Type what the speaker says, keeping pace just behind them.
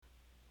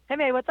Hey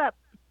May, what's up?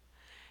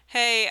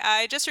 Hey,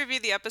 I just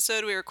reviewed the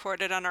episode we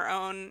recorded on our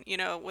own,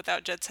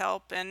 without Jed's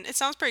help, and it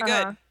sounds pretty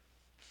Uh-huh. good.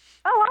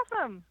 Oh,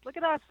 awesome. Look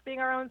at us being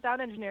our own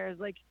sound engineers.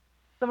 It's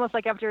almost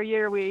like after a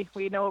year we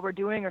know what we're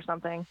doing or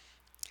something.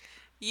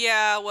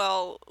 Yeah,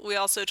 well, we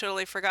also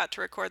totally forgot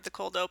to record the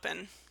cold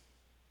open.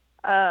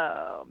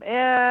 Oh,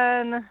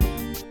 man.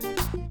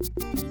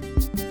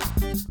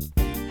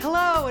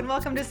 Hello and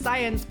welcome to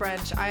Science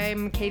Brunch.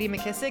 I'm Katie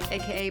McKissick,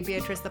 aka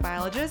Beatrice the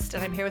Biologist,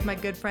 and I'm here with my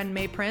good friend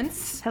May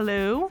Prince.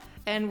 Hello.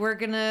 And we're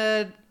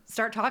gonna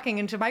start talking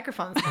into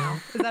microphones now.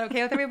 Is that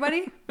okay with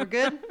everybody? We're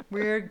good?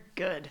 We're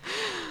good.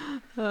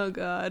 Oh,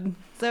 God.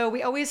 So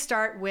we always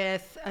start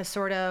with a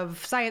sort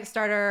of science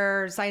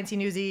starter, sciencey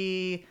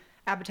newsy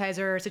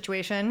appetizer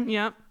situation.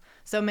 Yep.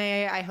 So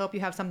May, I hope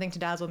you have something to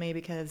dazzle me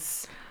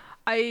because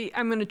I'm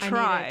gonna I need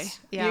try. it.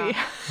 Yeah.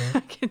 I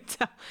can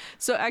tell.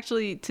 So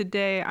actually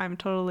today I'm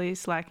totally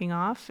slacking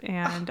off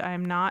and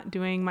I'm not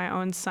doing my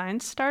own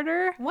science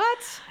starter. What?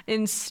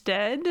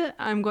 Instead,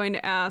 I'm going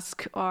to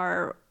ask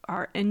our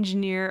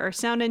engineer, our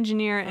sound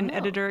engineer and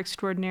editor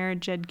extraordinaire,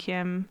 Jed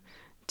Kim,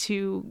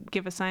 to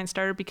give a science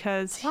starter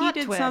because he Plot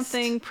did twist.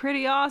 something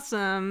pretty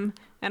awesome.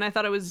 And I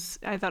thought it was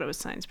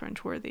Science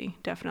Brunch worthy,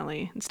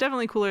 definitely. It's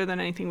definitely cooler than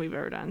anything we've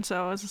ever done.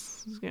 So I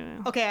was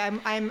gonna. Okay,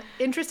 I'm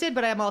interested,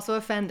 but I'm also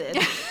offended.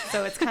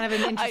 So it's kind of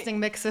an interesting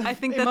mix of I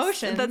think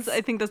emotions. I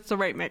think that's the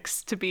right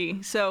mix to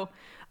be. So,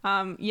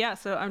 yeah.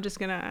 So I'm just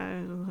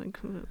gonna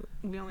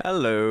we only. Oh.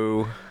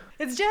 Hello.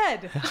 It's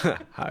Jed.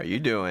 How are you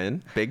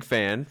doing? Big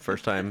fan.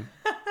 First time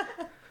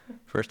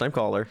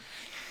caller.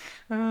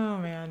 Oh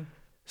man.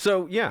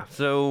 So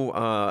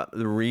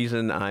the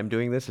reason I'm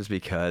doing this is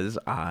because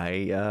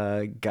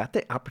I got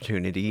the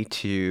opportunity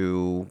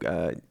to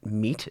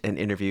meet and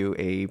interview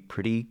a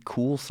pretty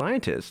cool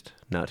scientist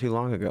not too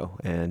long ago,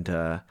 and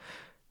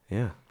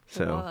yeah.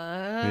 So What?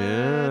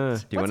 yeah.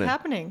 Do you What's wanna?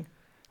 happening?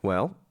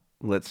 Well,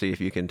 let's see if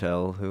you can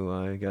tell who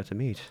I got to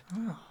meet.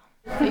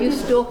 Are you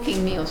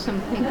stalking me or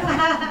something?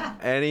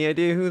 Any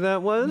idea who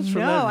that was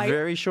from No, that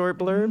very short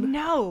blurb?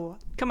 No.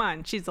 Come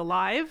on, she's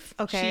alive.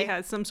 Okay. She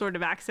has some sort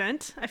of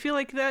accent. I feel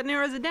like that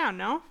narrows it down.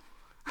 No.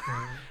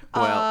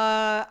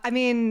 Well, I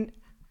mean,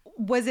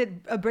 was it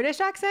a British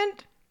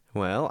accent?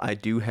 Well, I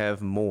do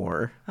have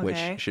more, Okay.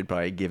 which should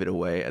probably give it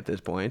away at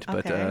this point.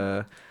 But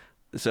Okay.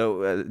 just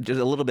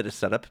a little bit of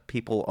setup.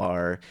 People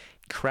are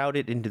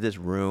crowded into this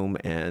room,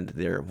 and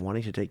they're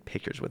wanting to take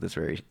pictures with this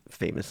very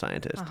famous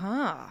scientist.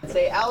 Huh.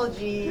 Say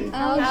algae.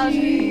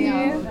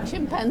 No,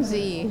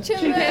 chimpanzee.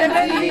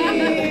 Chimpanzee.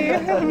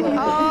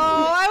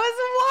 Oh, I was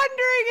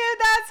wondering if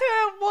that's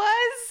who it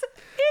was.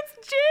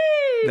 It's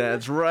Jane.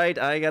 That's right.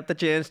 I got the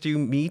chance to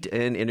meet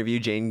and interview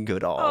Jane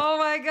Goodall. Oh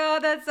my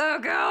God, that's so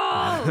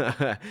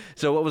cool.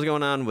 So what was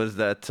going on was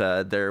that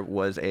there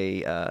was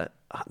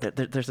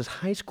there's this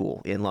high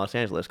school in Los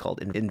Angeles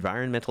called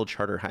Environmental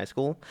Charter High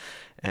School,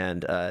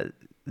 and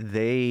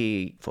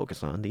they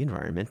focus on the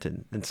environment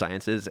and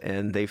sciences,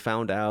 and they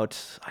found out,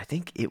 I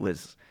think it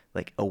was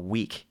like a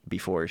week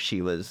before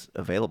she was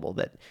available,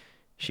 that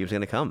she was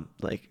going to come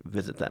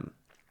visit them.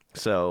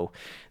 So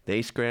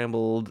they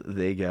scrambled,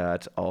 they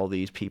got all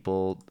these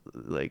people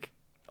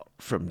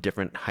from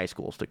different high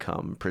schools to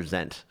come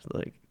present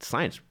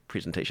science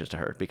presentations to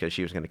her because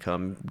she was going to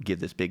come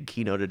give this big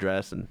keynote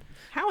address. And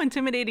How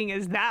intimidating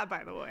is that,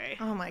 by the way?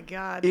 Oh my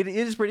God. it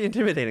is pretty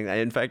intimidating.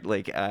 In fact,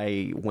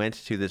 I went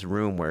to this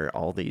room where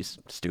all these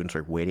students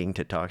were waiting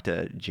to talk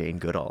to Jane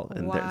Goodall,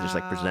 and they're just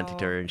presenting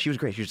to her, and she was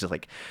great. She was just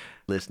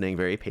listening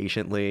very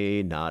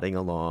patiently, nodding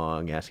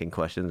along, asking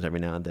questions every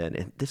now and then.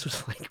 And this was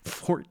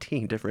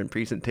 14 different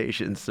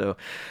presentations, so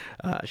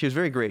she was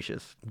very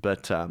gracious.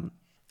 But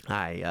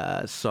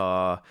I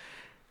saw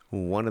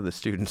one of the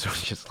students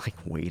was just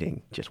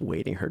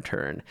waiting her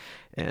turn.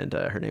 And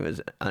her name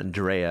is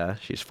Andrea.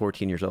 She's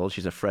 14 years old.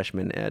 She's a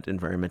freshman at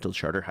Environmental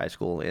Charter High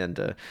School.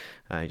 And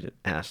I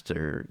asked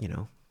her,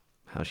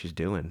 how she's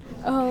doing.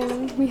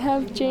 We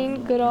have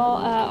Jane Goodall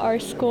at our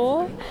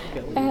school,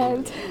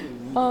 and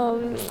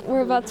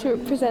we're about to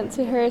present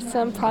to her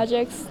some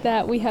projects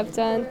that we have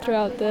done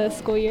throughout the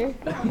school year.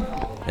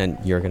 And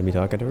you're going to be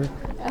talking to her?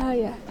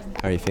 Yeah,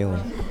 How are you feeling?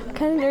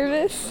 kind of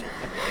nervous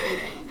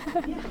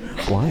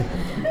Why?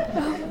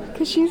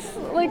 because she's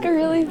a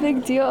really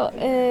big deal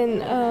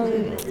in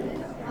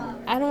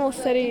animal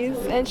studies,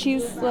 and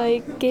she's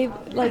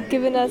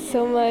given us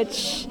so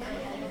much.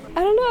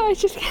 I don't know. I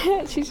just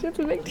can't. She's just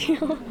a big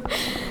deal.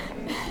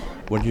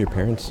 What did your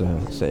parents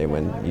say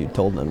when you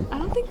told them? I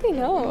don't think they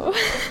know.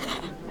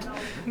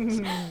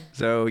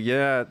 So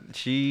yeah,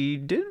 she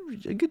did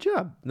a good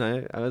job.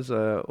 I was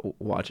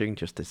watching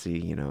just to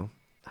see,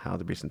 how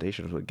the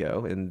presentations would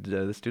go, and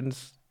the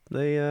students,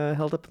 they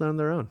held up on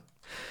their own.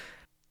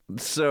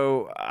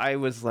 So I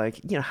was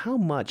like, how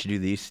much do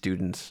these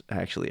students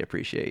actually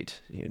appreciate,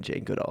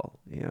 Jane Goodall?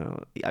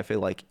 I feel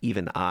like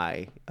even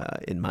I,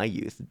 in my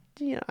youth,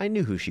 I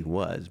knew who she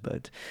was,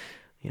 but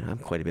I'm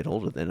quite a bit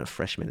older than a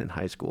freshman in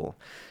high school.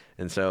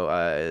 And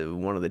so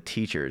one of the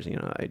teachers,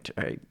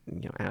 I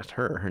asked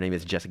her. Her name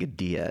is Jessica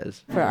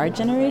Diaz. For our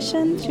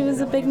generation, she was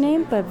a big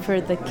name, but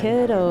for the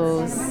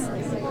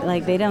kiddos,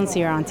 like they don't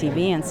see her on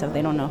TV and so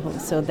they don't know who.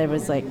 So there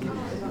was like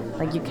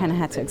you kind of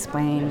had to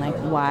explain like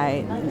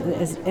why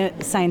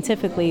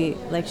scientifically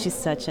like she's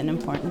such an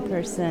important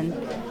person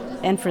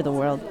and for the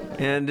world.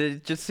 And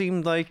it just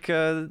seemed like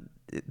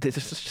this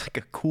is just like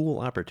a cool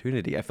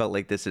opportunity. I felt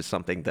like this is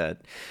something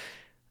that,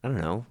 I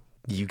don't know,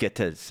 you get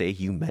to say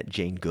you met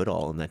Jane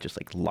Goodall and that just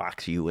like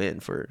locks you in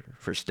for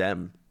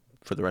STEM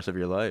for the rest of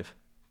your life.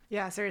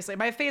 Yeah, seriously.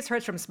 My face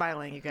hurts from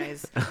smiling, you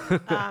guys.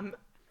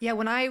 Yeah,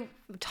 when I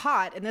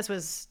taught, and this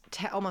was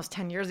almost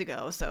 10 years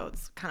ago, so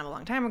it's kind of a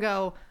long time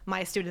ago,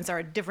 my students are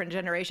a different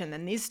generation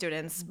than these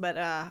students.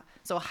 But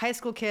so high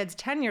school kids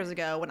 10 years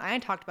ago, when I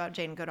talked about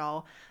Jane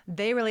Goodall,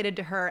 they related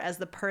to her as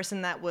the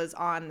person that was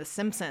on The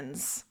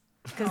Simpsons.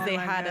 Because they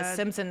had a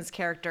Simpsons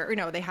character,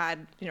 they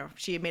had,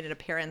 she made an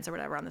appearance or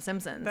whatever on The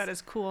Simpsons. That is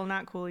cool,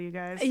 not cool, you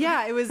guys.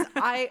 Yeah, it was,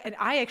 I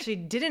actually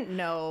didn't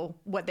know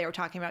what they were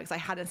talking about because I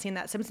hadn't seen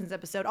that Simpsons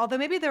episode. Although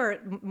maybe there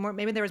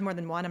was more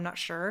than one, I'm not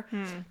sure.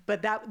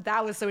 But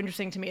that was so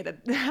interesting to me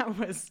that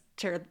was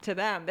to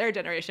them, their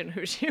generation,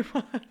 who she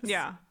was.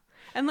 Yeah.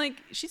 And like,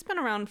 she's been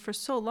around for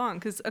so long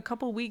because a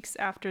couple weeks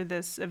after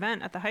this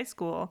event at the high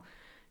school,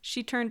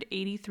 she turned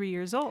 83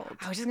 years old.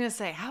 I was just going to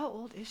say, how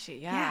old is she?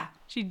 Yeah.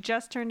 She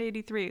just turned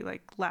 83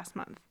 like last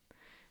month.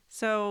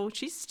 So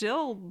she's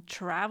still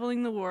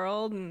traveling the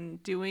world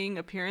and doing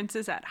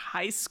appearances at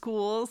high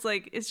schools.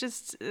 Like,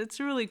 it's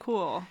really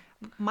cool.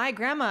 My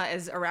grandma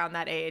is around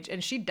that age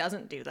and she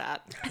doesn't do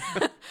that.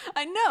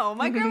 I know.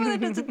 My grandmother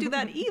doesn't do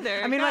that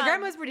either. I mean, my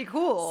grandma's pretty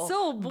cool.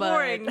 So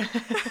boring.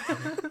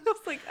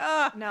 It's like,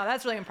 No,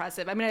 that's really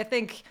impressive. I mean, I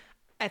think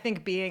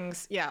being,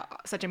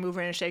 such a mover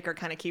and a shaker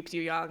kind of keeps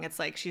you young. It's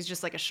like she's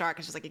just like a shark.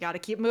 It's just like you got to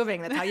keep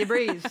moving. That's how you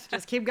breathe.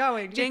 Just keep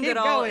going. Jane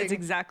Goodall is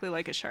exactly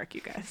like a shark,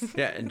 you guys.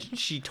 Yeah, and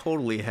she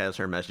totally has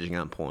her messaging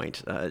on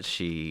point.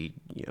 She,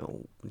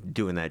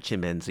 doing that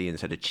chimpanzee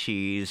instead of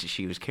cheese.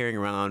 She was carrying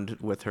around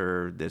with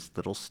her this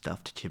little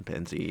stuffed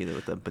chimpanzee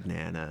with a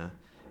banana.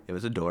 It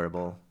was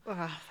adorable.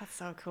 Oh, that's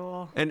so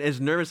cool. And as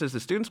nervous as the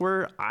students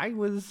were, I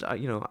was,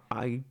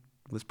 I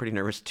was pretty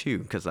nervous too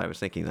because I was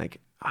thinking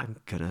like, I'm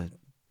gonna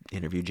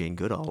interview Jane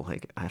Goodall.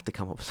 Like, I have to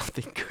come up with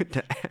something good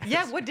to ask.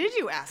 Yeah, what did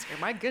you ask her?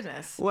 My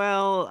goodness.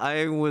 Well,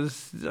 I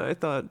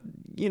thought,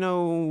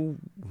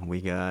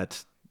 we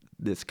got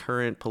this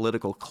current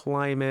political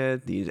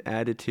climate, these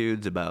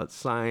attitudes about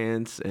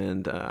science,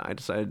 and I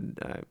decided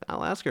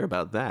I'll ask her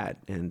about that.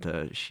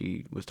 And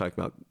she was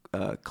talking about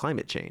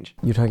climate change.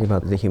 You're talking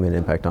about the human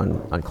impact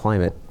on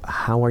climate.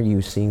 How are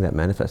you seeing that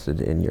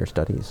manifested in your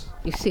studies?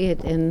 You see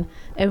it in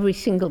every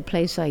single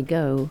place I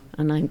go,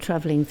 and I'm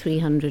traveling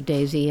 300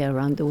 days a year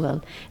around the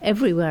world.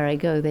 Everywhere I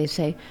go, they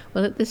say,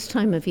 well, at this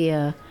time of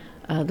year,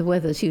 the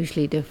weather's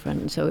usually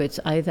different. So it's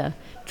either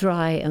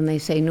dry and they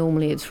say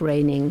normally it's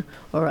raining,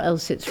 or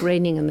else it's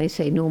raining and they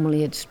say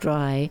normally it's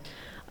dry.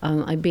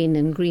 I've been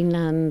in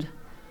Greenland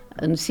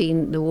and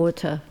seen the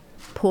water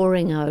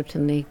pouring out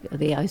and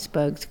the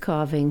icebergs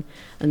carving,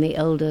 and the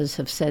elders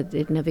have said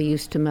it never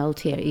used to melt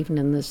here, even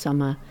in the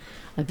summer.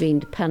 I've been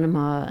to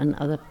Panama and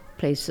other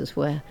places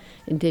where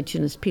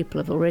indigenous people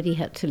have already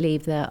had to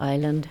leave their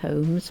island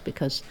homes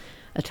because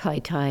at high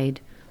tide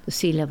the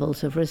sea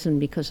levels have risen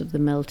because of the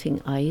melting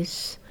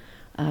ice.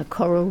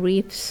 Coral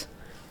reefs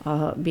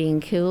are being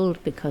killed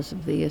because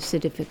of the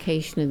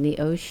acidification in the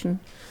ocean.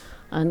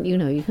 And,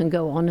 you can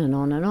go on and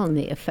on and on.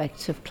 The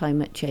effects of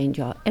climate change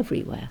are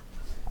everywhere.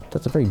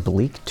 That's a very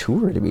bleak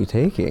tour to be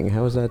taking.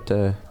 How is that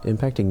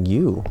impacting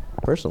you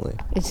personally?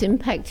 It's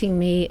impacting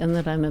me in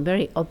that I'm a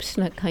very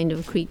obstinate kind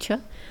of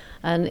creature.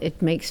 And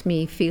it makes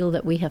me feel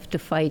that we have to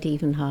fight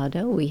even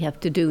harder. We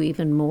have to do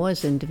even more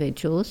as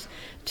individuals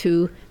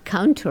to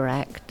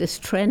counteract this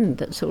trend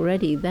that's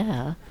already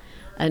there.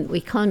 And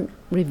we can't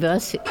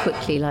reverse it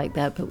quickly like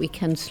that, but we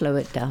can slow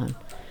it down.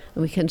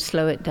 And we can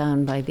slow it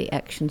down by the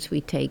actions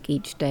we take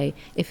each day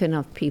if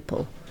enough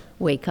people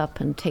wake up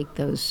and take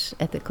those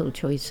ethical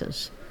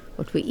choices.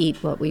 What we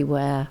eat, what we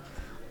wear,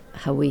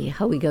 how we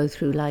go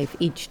through life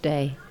each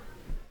day.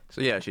 So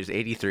yeah, she's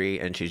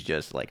 83 and she's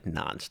just like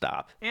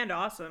nonstop. And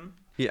awesome.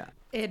 Yeah.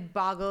 It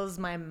boggles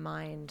my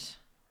mind.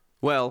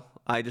 Well,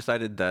 I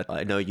decided that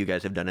I know you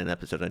guys have done an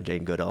episode on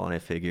Jane Goodall, and I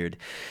figured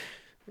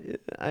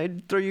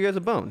I'd throw you guys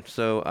a bone.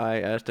 So I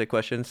asked a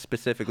question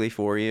specifically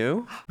for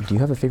you. Do you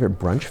have a favorite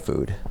brunch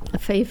food? A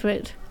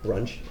favorite?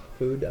 Brunch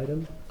food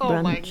item? Oh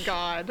Brunch. my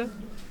God.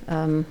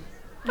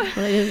 Well,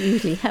 I don't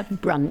usually have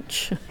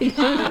brunch.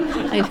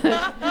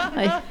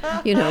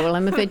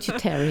 I'm a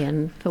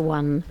vegetarian for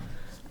one.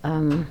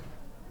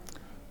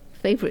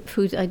 Favorite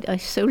food, I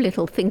so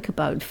little think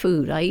about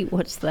food. I eat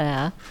what's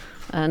there,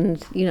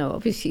 and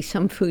obviously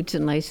some foods are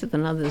nicer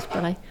than others,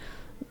 but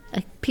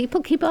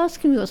people keep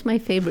asking me what's my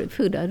favorite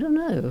food. I don't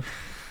know.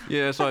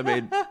 Yeah, so I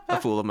made a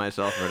fool of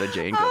myself for the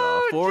Jane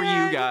Goodall for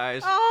Jen. you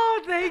guys.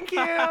 Oh, thank you.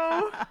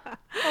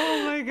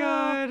 Oh my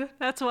God.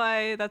 That's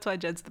why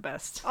Jed's the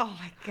best. Oh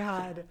my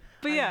God.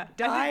 But yeah,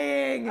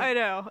 dying. I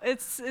know.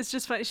 It's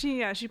just fun.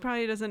 She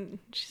probably doesn't.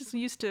 She's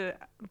used to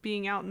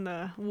being out in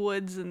the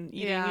woods and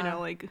eating,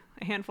 like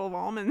a handful of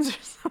almonds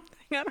or something.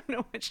 I don't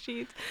know what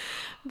she eats.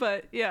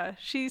 But yeah,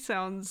 she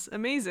sounds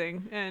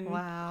amazing and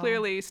Wow.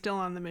 clearly still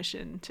on the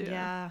mission to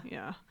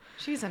Yeah.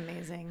 She's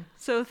amazing.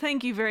 So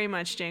thank you very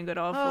much, Jane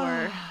Goodall,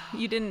 for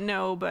you didn't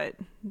know, but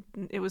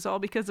it was all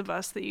because of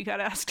us that you got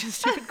asked a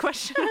stupid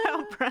question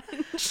about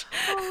brunch.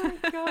 Oh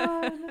my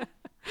god.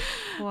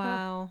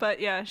 Wow. But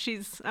yeah,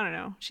 she's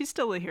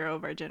still a hero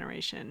of our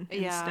generation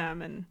in Yeah.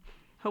 STEM, and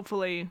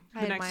hopefully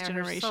I the next admire her so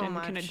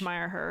generation can much.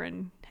 admire her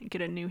and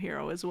get a new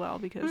hero as well,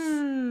 because I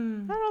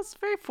don't know, it's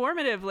very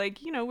formative. Like,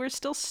 we're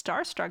still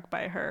starstruck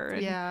by her.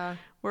 And Yeah.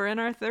 we're in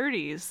our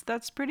 30s.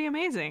 That's pretty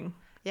amazing.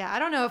 Yeah, I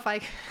don't know if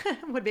I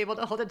would be able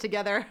to hold it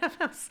together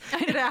if I was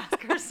going to ask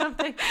her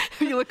something.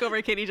 You look over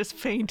at Katie just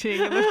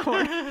fainting in the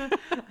corner.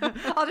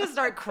 I'll just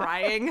start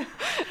crying.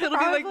 It'll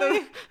be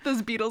like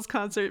those Beatles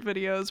concert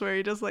videos where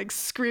you're just like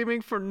screaming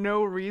for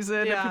no reason.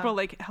 And Yeah. people are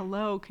like,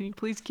 hello, can you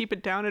please keep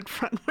it down in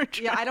front?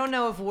 Yeah, I don't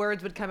know if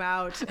words would come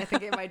out. I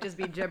think it might just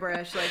be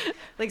gibberish.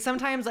 Like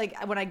sometimes, like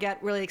when I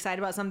get really excited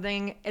about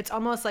something, it's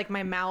almost like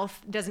my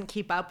mouth doesn't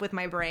keep up with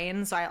my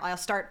brain. So I'll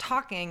start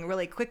talking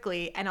really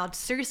quickly, and I'll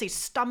seriously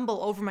stumble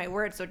over my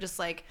words. So just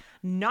like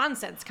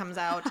nonsense comes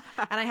out,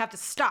 and I have to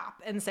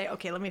stop and say,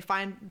 okay, let me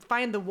find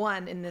the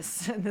one in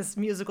this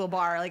musical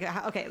bar. Like,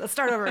 okay, let's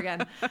start over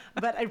again.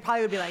 But I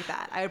probably would be like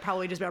that. I would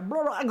probably just be like,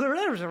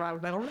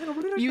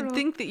 You'd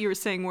think that you were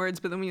saying words,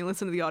 but then when you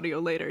listen to the audio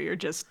later, you're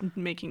just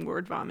making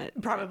word vomit.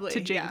 Probably,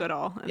 to Jane yeah.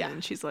 Goodall. And Yeah. then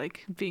she's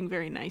like being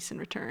very nice in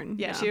return.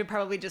 Yeah, she would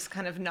probably just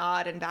kind of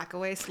nod and back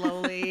away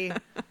slowly,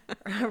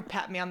 or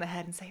pat me on the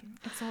head and say,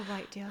 "It's all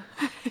right, dear."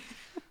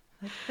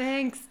 Like,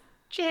 thanks,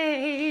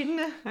 Jane.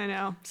 I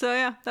know. So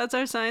yeah, that's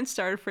our science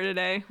starter for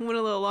today. Went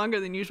a little longer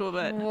than usual,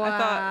 but I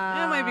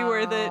thought it might be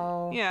worth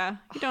Wow. it. Yeah,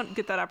 you don't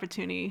get that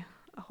opportunity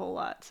a whole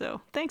lot.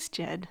 So thanks,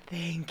 Jed.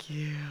 Thank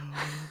you.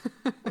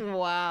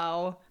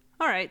 Wow.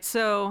 All right,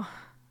 so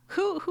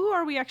who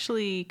are we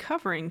actually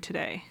covering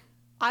today?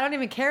 I don't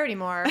even care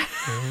anymore.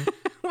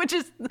 Which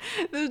is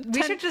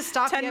We should just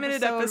stop the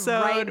 10-minute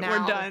episode right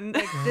now. We're done.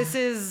 Like,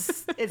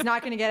 it's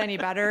not going to get any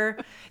better.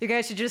 You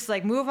guys should just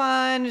like move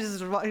on,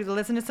 just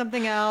listen to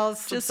something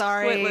else. Just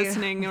sorry. quit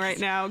listening right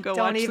now. Go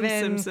Don't watch even-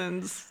 some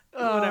Simpsons.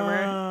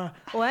 Whatever.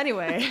 Well,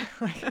 anyway,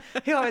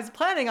 who I was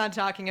planning on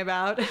talking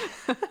about.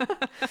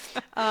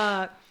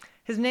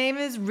 His name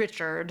is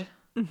Richard.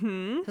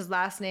 Mm-hmm. His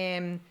last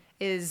name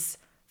is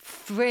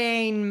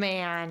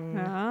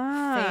Feynman.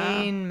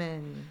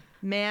 Feynman.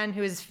 Man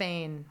who is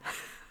Feyn.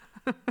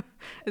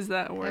 Is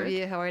that a word? Have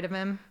you heard of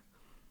him?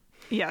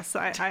 Yes,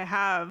 I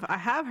have. I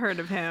have heard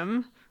of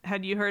him.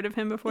 Had you heard of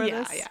him before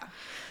this?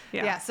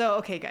 Yeah. So,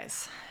 okay,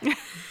 guys.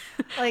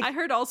 Like, I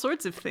heard all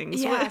sorts of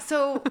things. yeah.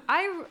 So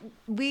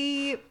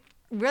we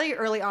really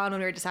early on when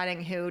we were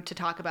deciding who to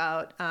talk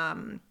about,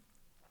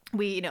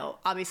 we,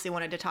 obviously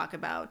wanted to talk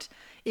about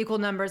equal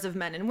numbers of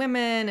men and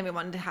women, and we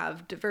wanted to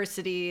have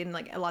diversity in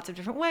like lots of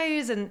different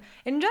ways. And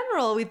in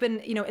general, we've been,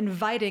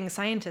 inviting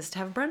scientists to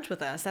have brunch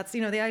with us. That's,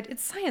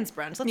 it's science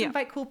brunch. Let's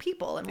invite cool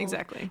people and we'll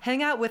Exactly.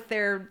 hang out with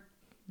their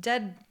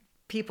dead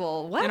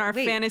people. What? In our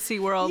Wait. fantasy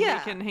world, Yeah.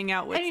 we can hang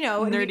out with And,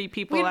 nerdy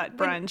people at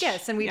brunch.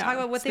 Yes, and we talk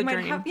about what it's they the might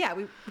dream. have. Yeah,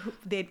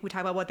 we talk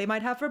about what they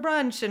might have for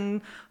brunch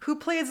and who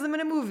plays them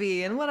in a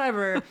movie and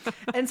whatever.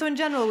 And so in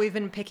general, we've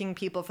been picking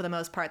people for the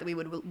most part that we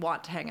would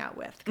want to hang out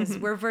with because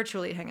we're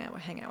virtually hang out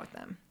with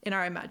them in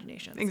our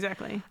imaginations.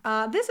 Exactly.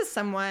 This is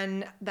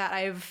someone that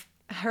I've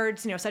heard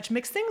such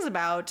mixed things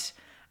about.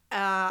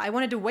 I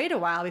wanted to wait a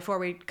while before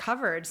we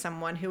covered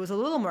someone who was a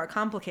little more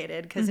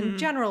complicated because in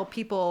general,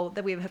 people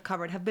that we have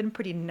covered have been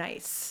pretty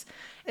nice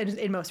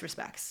in most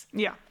respects.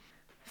 Yeah.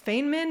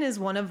 Feynman is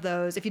one of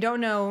those. If you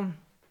don't know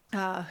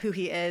who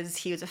he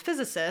was a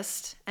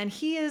physicist, and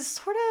he is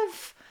sort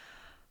of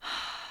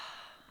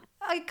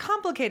a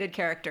complicated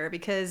character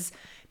because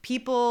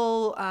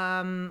people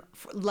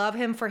love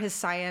him for his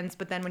science,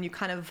 but then when you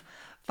kind of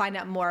find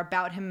out more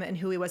about him and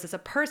who he was as a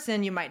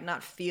person, you might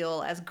not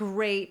feel as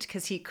great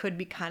because he could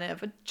be kind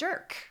of a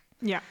jerk.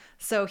 Yeah.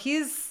 So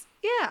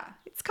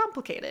it's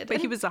complicated. But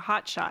he was a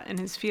hotshot in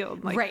his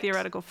field, like Right.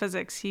 theoretical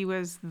physics. He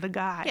was the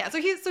guy. Yeah, so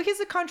he's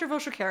a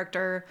controversial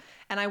character,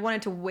 and I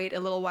wanted to wait a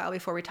little while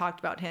before we talked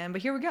about him,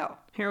 but here we go.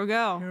 Here we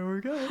go.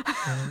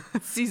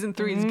 Season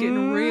 3 is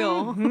getting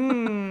real.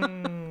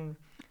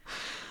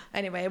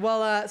 Anyway,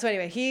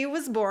 he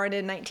was born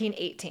in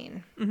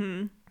 1918.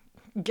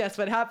 Mm-hmm. Guess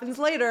what happens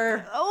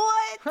later?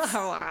 What?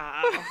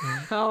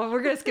 Oh,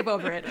 we're going to skip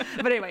over it.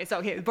 But anyway,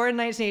 so he was born in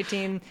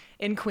 1918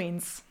 in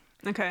Queens.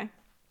 Okay.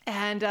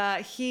 And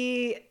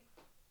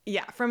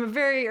from a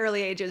very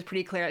early age, it was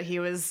pretty clear that he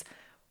was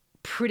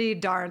pretty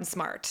darn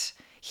smart.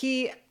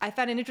 I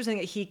found it interesting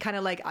that he kind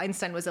of like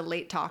Einstein was a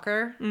late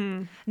talker.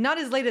 Not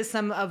as late as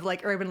some of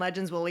like urban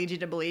legends will lead you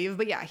to believe,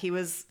 but yeah, he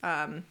was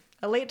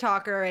a late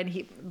talker, and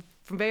he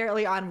from very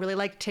early on really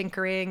liked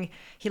tinkering.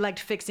 He liked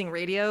fixing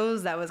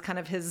radios. That was kind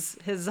of his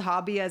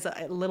hobby as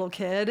a little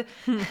kid.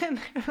 And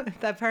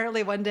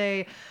apparently one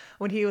day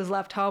when he was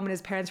left home and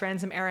his parents ran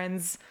some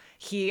errands,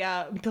 he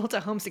built a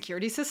home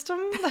security system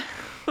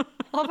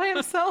all by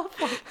himself.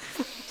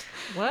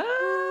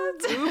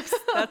 What? Oops.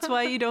 That's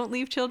why you don't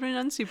leave children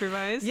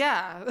unsupervised.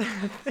 Yeah.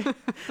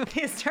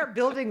 They start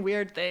building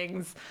weird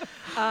things.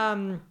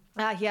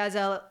 He had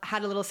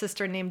a little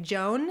sister named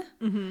Joan,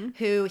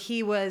 who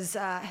he was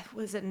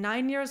it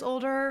 9 years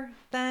older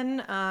then?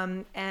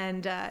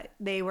 And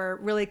they were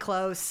really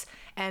close.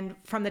 And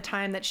from the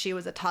time that she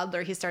was a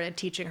toddler, he started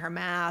teaching her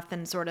math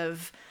and sort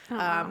of,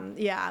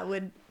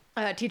 would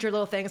teach her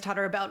little things, taught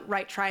her about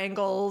right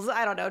triangles.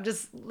 I don't know,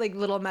 just like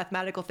little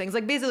mathematical things.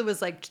 Like basically it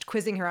was like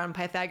quizzing her on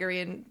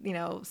Pythagorean,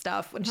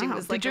 stuff when she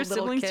was like Did your a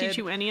little siblings kid. teach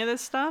you any of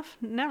this stuff?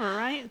 Never,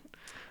 right?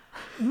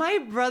 My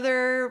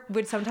brother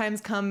would sometimes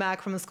come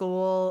back from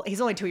school.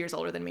 He's only 2 years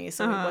older than me,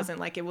 so it wasn't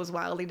like it was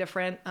wildly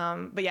different.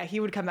 But yeah,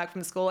 he would come back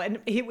from school, and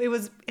it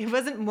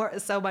wasn't more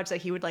so much that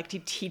he would like to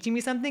teaching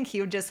me something.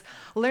 He would just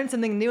learn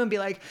something new and be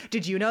like,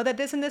 "Did you know that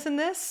this and this and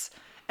this?"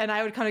 And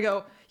I would kind of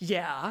go,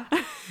 "Yeah,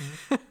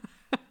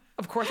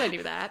 of course I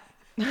knew that."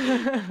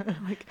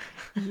 Like,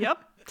 yep,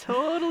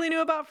 totally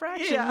knew about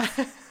fractions. Yeah.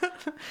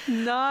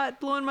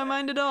 Not blowing my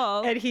mind at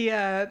all. And he,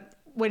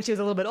 when she was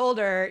a little bit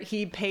older,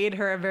 he paid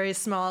her a very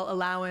small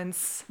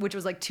allowance, which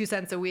was like 2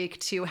 cents a week,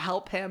 to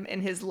help him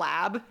in his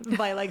lab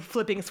by like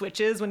flipping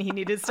switches when he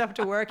needed stuff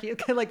to work. He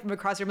could like from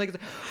across the room,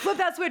 like, flip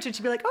that switch, and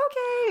she'd be like,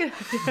 okay.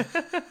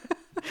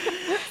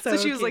 So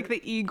she was cute. like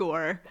the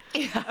Igor.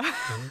 Yeah.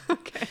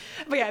 Okay.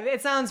 But yeah,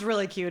 it sounds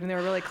really cute, and they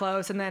were really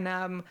close. And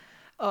then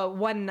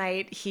one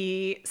night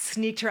he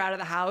sneaked her out of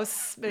the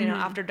house,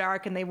 after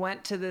dark, and they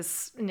went to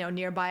this,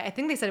 nearby. I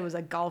think they said it was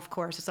a golf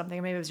course or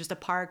something. Maybe it was just a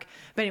park.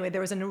 But anyway,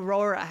 there was an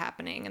aurora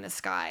happening in the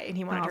sky, and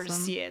he wanted her to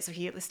see it. So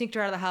he sneaked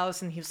her out of the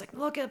house, and he was like,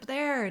 "Look up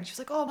there!" And she was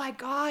like, "Oh my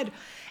God!"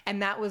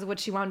 And that was what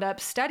she wound up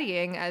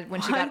studying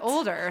when she got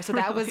older. So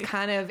that was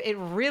kind of, it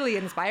really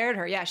inspired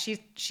her. Yeah,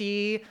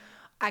 she.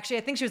 Actually,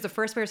 I think she was the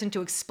first person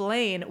to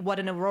explain what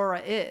an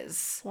aurora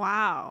is.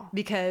 Wow.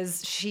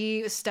 Because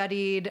she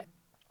studied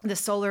the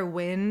solar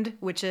wind,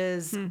 which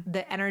is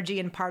the energy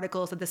and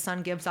particles that the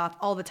sun gives off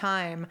all the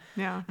time,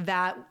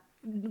 that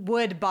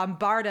would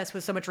bombard us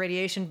with so much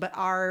radiation. But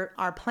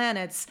our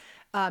planet's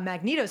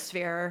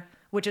magnetosphere,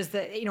 which is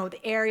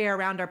the area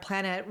around our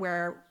planet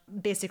where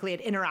basically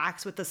it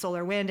interacts with the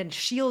solar wind and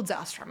shields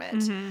us from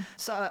it.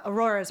 So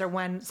auroras are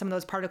when some of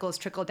those particles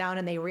trickle down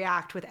and they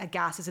react with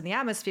gases in the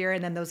atmosphere,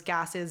 and then those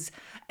gases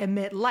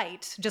emit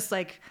light, just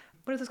like,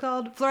 what is this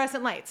called?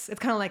 Fluorescent lights. It's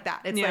kind of like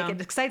that. It's like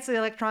it excites the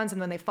electrons, and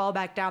when they fall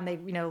back down, they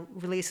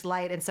release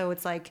light. And so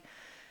it's like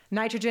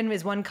nitrogen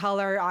is one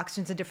color,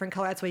 oxygen's a different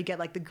color. That's why you get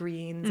like the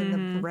greens and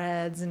the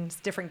reds and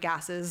different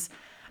gases.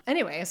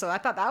 Anyway, so I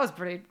thought that was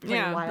pretty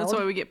wild. That's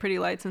why we get pretty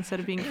lights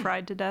instead of being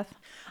fried to death.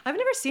 I've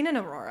never seen an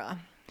aurora.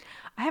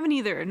 I haven't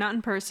either, not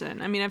in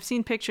person. I mean, I've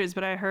seen pictures,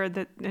 but I heard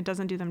that it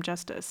doesn't do them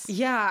justice.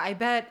 Yeah, I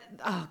bet.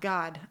 Oh,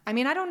 God. I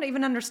mean, I don't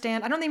even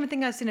understand. I don't even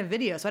think I've seen a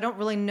video, so I don't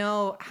really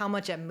know how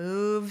much it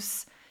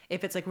moves,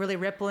 if it's like really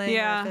rippling,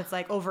 or if it's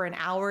like over an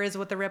hour is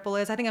what the ripple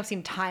is. I think I've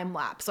seen time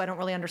lapse, so I don't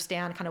really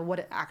understand kind of what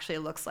it actually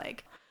looks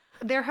like.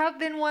 There have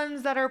been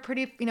ones that are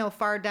pretty,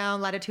 far down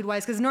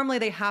latitude-wise, because normally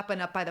they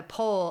happen up by the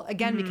pole,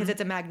 again, because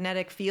it's a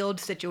magnetic field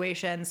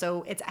situation.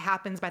 So it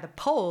happens by the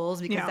poles,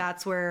 because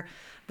that's where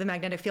the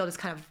magnetic field is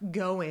kind of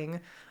going.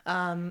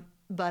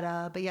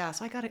 But yeah,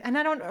 so and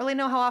I don't really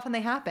know how often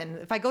they happen.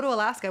 If I go to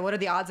Alaska, what are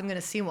the odds I'm going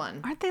to see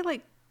one? Aren't they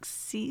like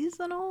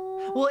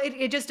seasonal? Well,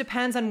 it just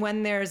depends on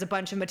when there's a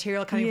bunch of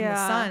material coming from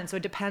the sun. So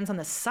it depends on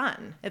the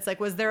sun. It's like,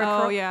 was there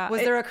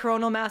a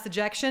coronal mass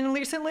ejection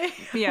recently?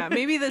 Yeah,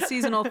 maybe the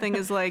seasonal thing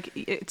is like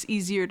it's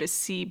easier to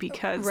see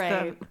because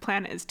the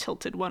planet is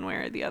tilted one way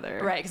or the other.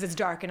 Right, because it's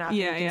dark enough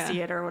you can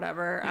see it or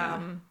whatever.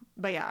 Yeah.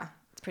 But yeah,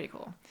 it's pretty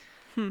cool.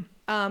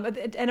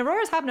 And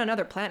auroras happen on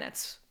other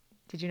planets.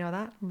 Did you know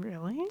that?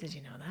 Really? Did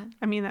you know that?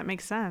 I mean, that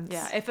makes sense.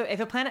 Yeah, if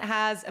a planet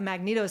has a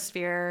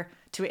magnetosphere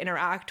to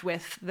interact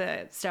with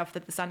the stuff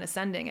that the sun is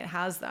sending, it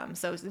has them.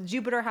 So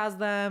Jupiter has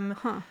them.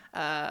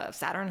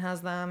 Saturn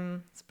has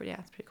them. It's pretty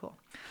cool.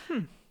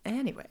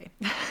 Anyway,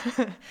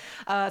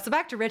 so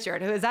back to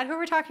Richard. Is that who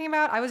we're talking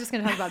about? I was just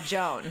going to talk about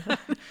Joan.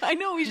 I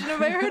know, we should have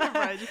heard of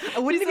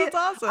her. Wouldn't That's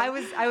awesome.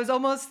 I was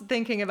almost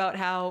thinking about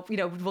how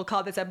we'll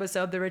call this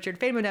episode the Richard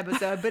Feynman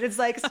episode, but it's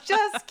like,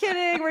 just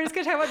kidding. We're just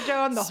going to talk about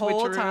Joan the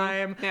whole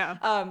time.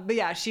 Yeah. But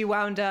yeah, she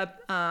wound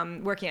up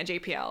working at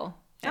JPL.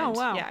 And, oh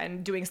wow. Yeah,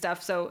 and doing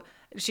stuff. So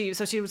she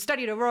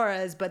studied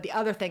auroras, but the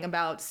other thing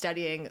about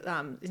studying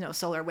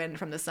solar wind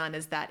from the sun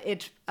is that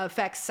it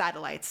affects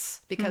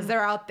satellites, because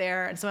they're out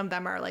there, and some of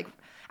them are like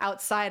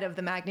outside of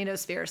the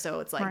magnetosphere, so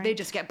it's like they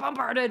just get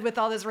bombarded with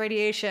all this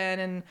radiation,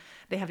 and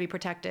they have to be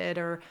protected,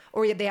 or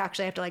they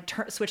actually have to like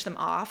switch them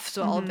off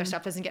so all of their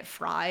stuff doesn't get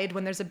fried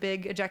when there's a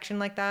big ejection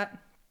like that.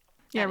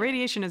 Yeah,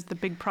 radiation is the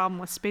big problem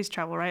with space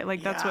travel, right?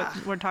 Like that's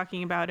what we're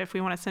talking about. If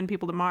we want to send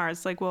people to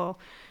Mars, like, well,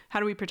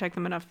 how do we protect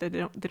them enough that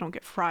they don't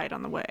get fried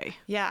on the way?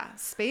 Yeah,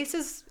 space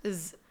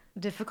is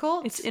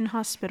difficult. It's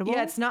inhospitable.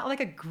 Yeah, it's not like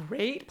a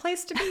great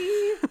place to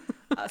be.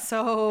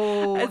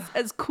 So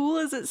as cool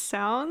as it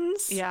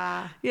sounds,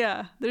 yeah,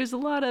 there's a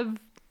lot of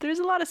there's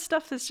a lot of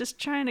stuff that's just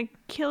trying to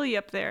kill you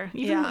up there.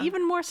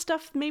 Even more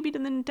stuff maybe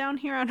than down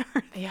here on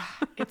Earth. Yeah,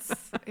 it's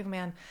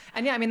man.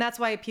 And yeah, I mean, that's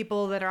why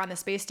people that are on the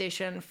space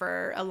station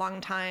for a long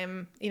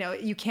time,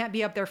 you can't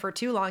be up there for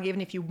too long,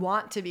 even if you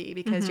want to be,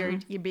 because you're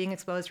being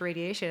exposed to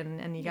radiation,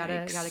 and you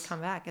gotta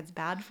come back. It's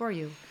bad for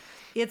you.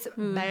 It's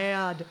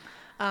bad.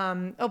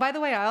 Oh, by the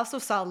way, I also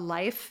saw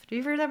Life. Do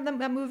you ever heard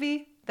that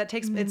movie? That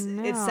takes it's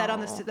set on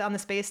the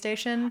space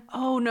station.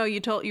 Oh no,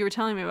 you were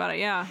telling me about it.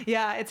 Yeah.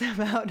 Yeah, it's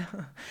about.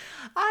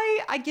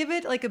 I give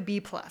it like a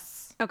B+.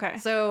 Okay.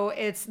 So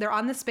they're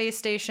on the space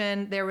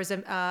station. There was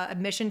a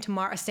mission to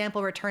Mars, a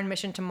sample return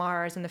mission to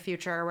Mars in the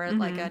future, where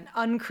like an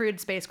uncrewed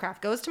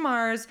spacecraft goes to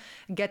Mars,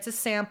 gets a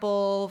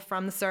sample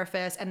from the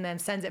surface, and then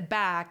sends it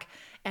back.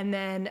 And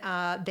then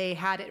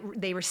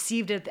they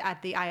received it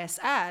at the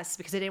ISS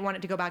because they didn't want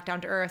it to go back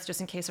down to Earth just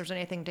in case there's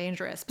anything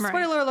dangerous. Right.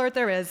 Spoiler alert,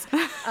 there is.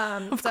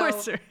 Of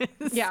course there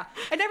is. Yeah.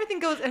 And everything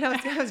goes, and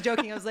I was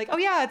joking. I was like, oh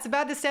yeah, it's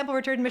about the sample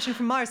return mission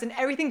from Mars, and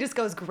everything just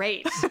goes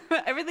great.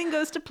 Everything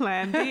goes to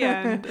plan. The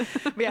end.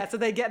 But yeah, so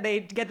they get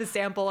the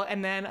sample,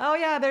 and then, oh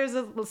yeah, there's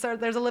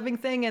a living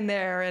thing in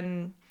there,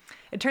 and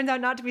it turns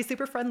out not to be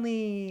super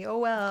friendly. Oh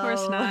well. Of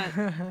course not.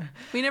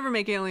 We never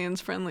make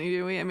aliens friendly,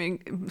 do we? I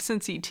mean,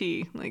 since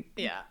E.T.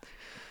 Yeah.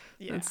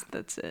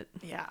 That's it.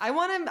 Yeah, I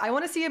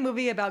want to see a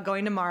movie about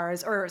going to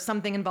Mars or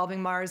something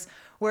involving Mars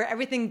where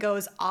everything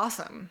goes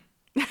awesome.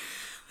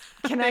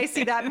 Can I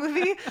see that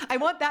movie? I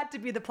want that to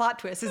be the plot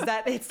twist, is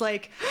that it's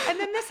like, and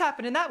then this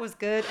happened and that was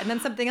good, and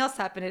then something else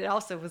happened and it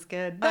also was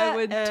good. I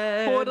would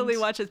totally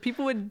watch it.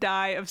 People would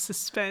die of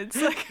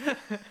suspense,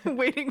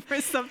 waiting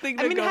for something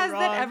to go wrong. Has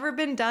that ever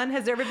been done?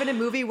 Has there ever been a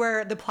movie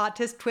where the plot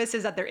twist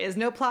is that there is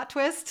no plot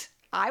twist?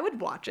 I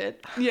would watch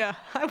it. Yeah.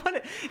 I want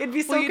it. It'd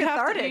be so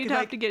cathartic. You'd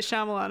have to get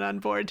Shyamalan on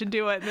board to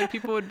do it, and then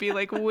people would be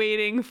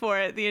waiting for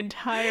it the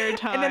entire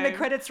time. And then the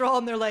credits roll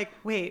and they're like,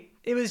 wait,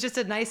 it was just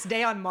a nice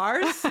day on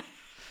Mars?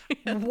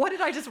 What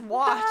did I just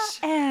watch?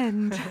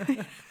 And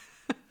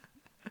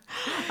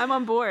I'm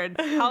on board.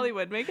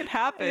 Hollywood, make it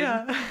happen.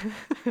 Yeah.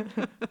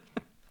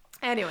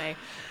 Anyway,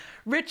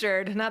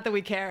 Richard, not that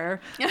we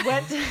care,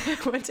 went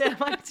to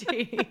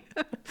MIT.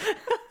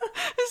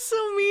 It's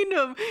so mean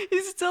to him.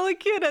 He's still a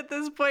kid at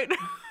this point.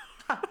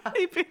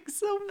 He's being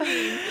so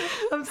mean.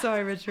 I'm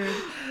sorry, Richard.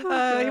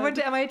 He went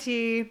to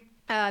MIT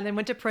and then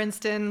went to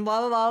Princeton.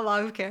 La la la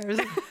la. Who cares?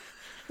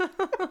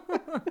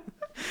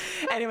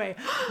 Anyway,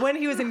 when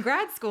he was in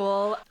grad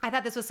school, I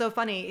thought this was so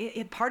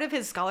funny. Part of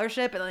his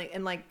scholarship,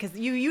 and because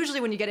you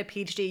usually when you get a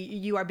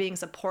PhD, you are being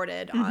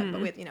supported on,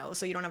 but with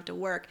so you don't have to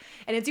work,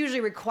 and it's usually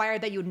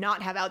required that you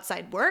not have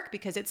outside work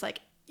because it's like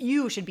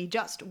you should be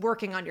just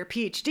working on your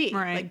PhD.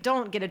 Right. Like,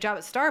 don't get a job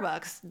at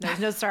Starbucks. There's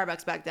no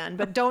Starbucks back then,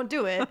 but don't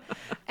do it.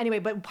 Anyway,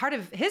 but part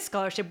of his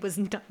scholarship was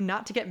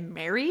not to get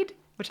married,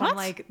 which I'm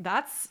like,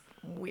 that's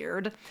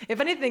weird. If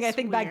anything, I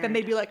think back then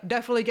they'd be like,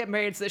 definitely get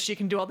married so that she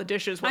can do all the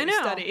dishes while you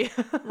study.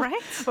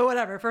 Right? But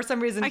whatever. For some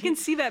reason, I can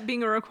see that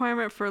being a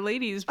requirement for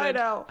ladies. But... I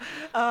know.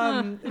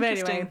 But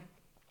anyway.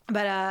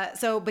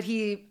 But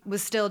he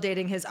was still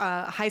dating his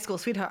high school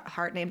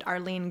sweetheart named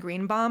Arlene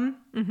Greenbaum,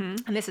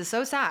 and this is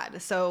so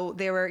sad. So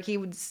he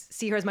would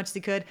see her as much as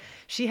he could.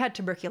 She had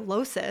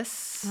tuberculosis,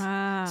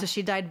 so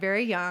she died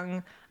very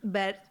young.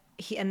 But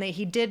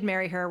he did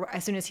marry her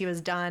as soon as he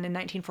was done in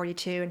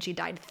 1942, and she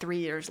died 3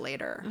 years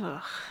later.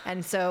 Ugh.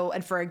 And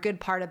for a good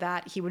part of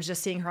that, he was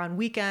just seeing her on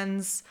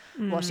weekends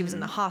while she was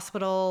in the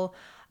hospital.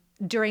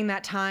 During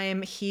that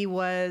time, he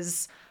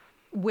was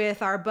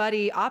with our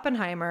buddy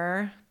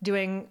Oppenheimer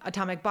doing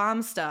atomic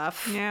bomb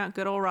stuff. Yeah,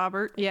 good old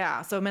Robert.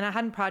 Yeah, so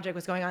Manhattan Project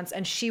was going on,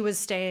 and she was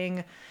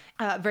staying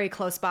very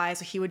close by,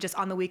 so he would just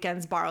on the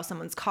weekends borrow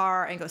someone's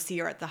car and go see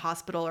her at the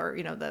hospital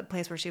or the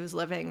place where she was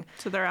living.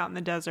 So they're out in the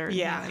desert.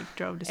 Yeah, and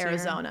drove to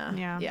Arizona.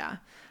 See her. Yeah.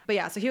 But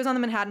yeah, so he was on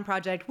the Manhattan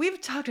Project. We've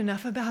talked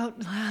enough about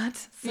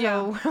that.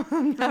 So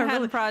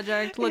Manhattan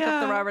Project. Look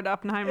up the Robert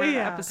Oppenheimer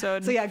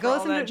episode. So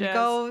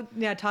go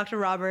talk to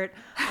Robert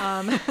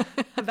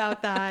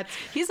about that.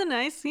 He's a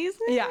nice guy.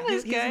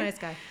 He's a nice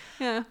guy.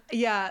 Yeah.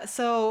 Yeah.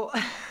 So.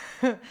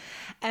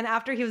 And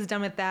after he was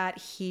done with that,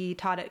 he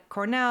taught at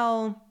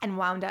Cornell and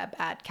wound up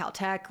at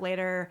Caltech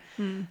later.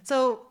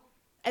 So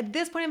at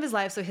this point of his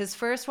life, so his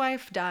first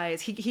wife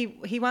dies.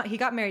 He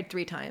got married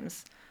 3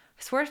 times.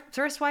 His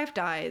first wife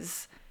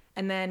dies,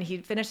 and then he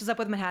finishes up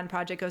with Manhattan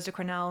Project, goes to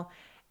Cornell,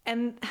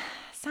 and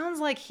sounds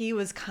like he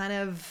was kind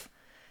of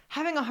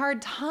having a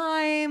hard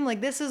time.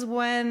 Like, this is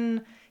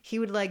when he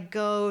would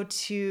go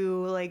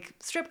to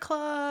strip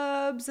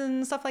clubs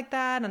and stuff like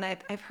that. And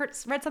I've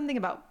read something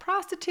about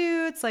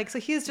prostitutes. So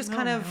he's just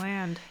kind of,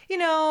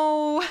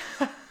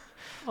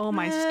 oh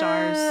my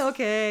stars.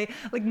 Okay.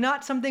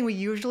 Not something we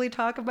usually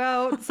talk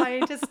about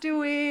scientists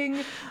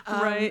doing.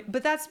 Right.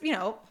 But that's,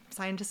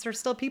 scientists are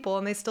still people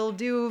and they still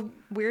do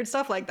weird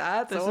stuff like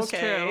that. This is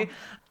true.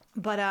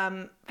 But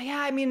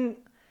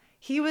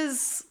he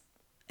was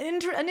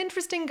an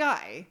interesting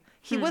guy.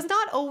 He was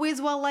not always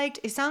well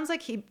liked. It sounds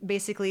like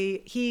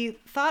he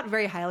thought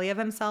very highly of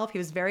himself. He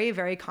was very,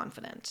 very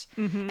confident.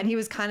 And he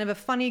was kind of a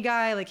funny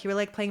guy. He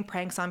really liked playing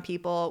pranks on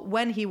people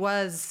when he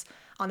was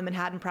on the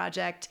Manhattan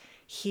Project,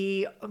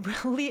 he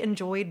really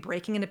enjoyed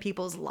breaking into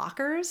people's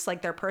lockers,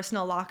 like their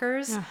personal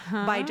lockers,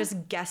 by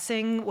just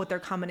guessing what their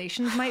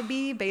combinations might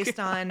be based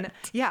on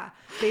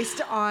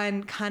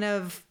kind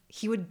of,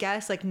 he would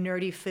guess like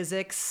nerdy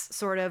physics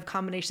sort of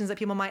combinations that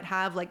people might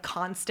have, like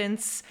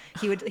constants.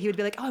 He would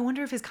be like, oh, I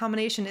wonder if his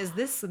combination is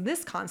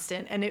this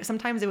constant, and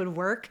sometimes it would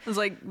work. It was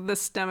like the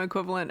STEM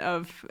equivalent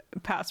of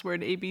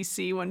password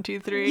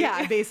ABC123.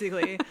 Yeah,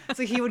 basically.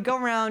 So he would go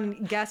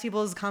around, guess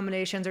people's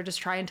combinations, or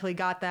just try until he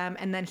got them,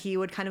 and then he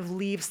would kind of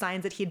leave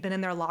signs that he'd been in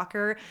their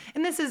locker.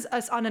 And this is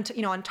us on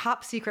on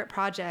top secret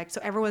project,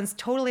 so everyone's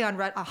totally on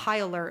a high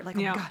alert, like,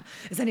 oh my God,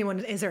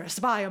 is there a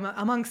spy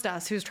amongst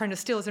us who's trying to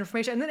steal this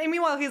information? And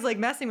meanwhile, he's like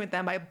messing with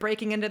them by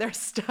breaking into their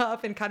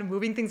stuff and kind of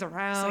moving things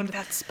around. It's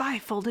like, that spy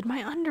folded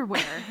my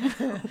underwear.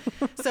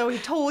 So he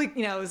totally,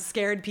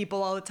 scared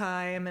people all the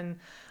time and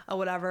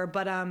whatever.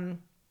 But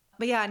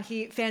yeah, and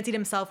he fancied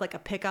himself like a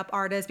pickup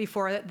artist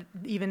before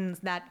even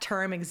that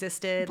term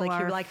existed. Blarf.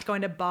 Like he liked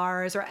going to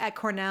bars, or at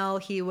Cornell,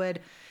 he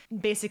would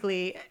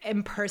basically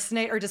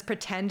impersonate or just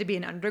pretend to be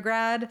an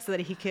undergrad so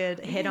that he could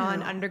hit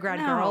on undergrad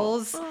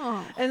girls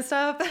and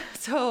stuff.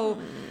 So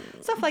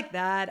stuff like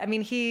that. I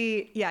mean,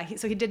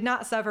 so he did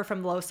not suffer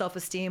from low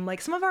self-esteem like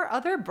some of our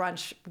other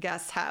brunch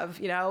guests have,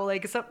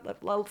 like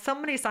so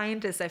many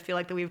scientists I feel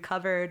like that we've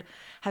covered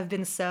have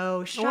been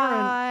so shy.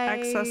 Or an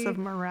excess of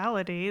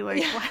morality.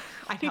 Like,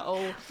 I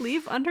know.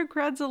 Leave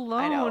undergrads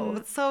alone. I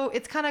know. So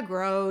it's kind of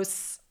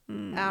gross.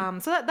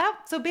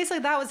 So basically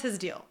that was his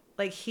deal.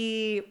 Like,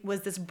 he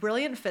was this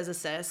brilliant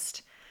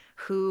physicist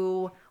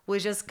who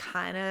was just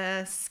kind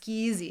of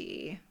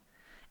skeezy.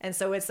 And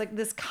so it's like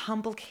this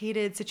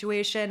complicated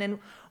situation.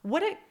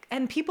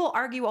 And people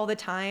argue all the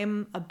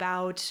time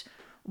about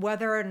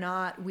whether or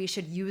not we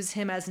should use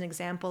him as an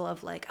example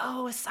of like,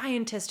 oh, a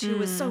scientist who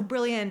was so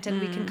brilliant and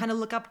we can kind of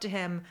look up to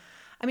him.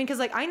 I mean, because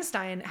like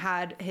Einstein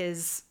had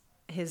his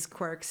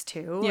quirks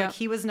too. Yeah. Like,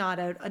 he was not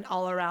an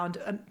all-around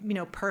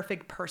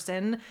perfect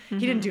person. He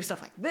didn't do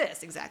stuff like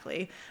this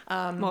exactly.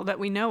 Well, that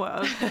we know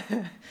of.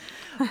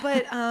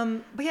 but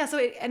yeah, so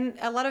and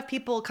a lot of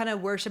people kind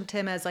of worshipped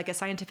him as like a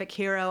scientific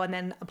hero, and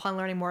then upon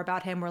learning more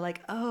about him, we're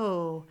like,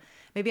 oh,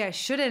 maybe I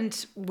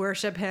shouldn't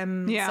worship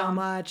him so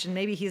much, and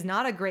maybe he's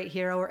not a great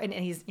hero, and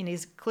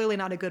he's clearly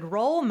not a good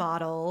role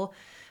model,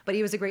 but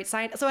he was a great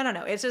scientist. So I don't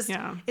know. It's just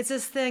it's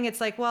this thing.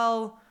 It's like,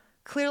 well,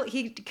 clearly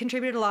he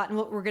contributed a lot, and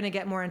we're going to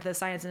get more into the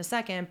science in a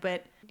second,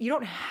 but you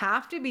don't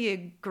have to be a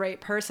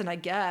great person, I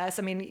guess.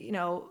 I mean,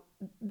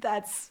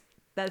 that's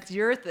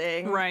your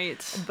thing.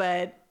 Right.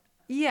 But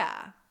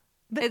yeah.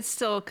 But it's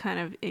still kind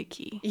of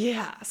icky.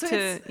 Yeah.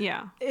 So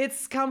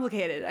it's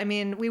complicated. I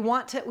mean, we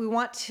want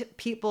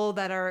people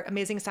that are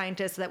amazing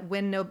scientists that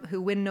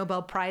who win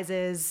Nobel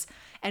Prizes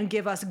and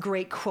give us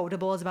great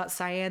quotables about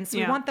science.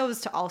 We want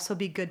those to also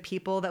be good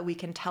people that we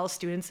can tell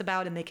students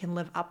about and they can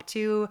live up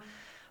to.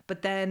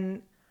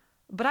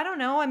 But I don't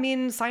know. I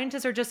mean,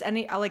 scientists are just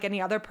any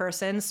other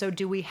person. So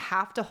do we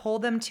have to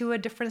hold them to a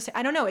different?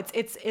 I don't know.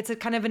 It's a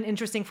kind of an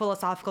interesting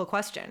philosophical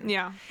question.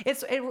 Yeah.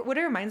 What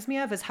it reminds me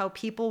of is how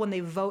people, when they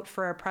vote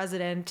for a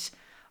president,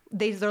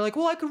 they're like,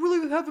 well, I could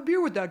really have a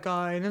beer with that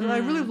guy, and I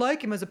really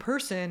like him as a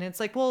person. And it's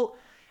like, well,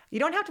 you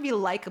don't have to be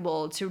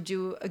likable to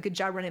do a good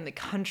job running the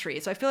country.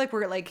 So I feel like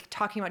we're like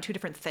talking about two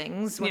different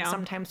things when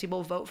sometimes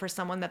people vote for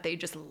someone that they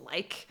just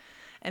like.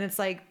 And it's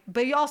like,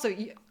 but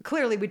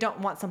clearly we don't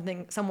want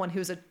someone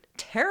who's a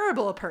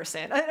terrible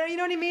person. You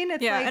know what I mean?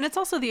 It's and it's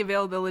also the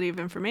availability of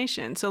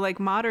information. So like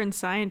modern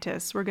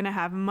scientists, we're going to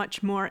have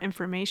much more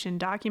information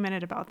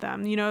documented about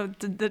them,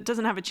 that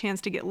doesn't have a chance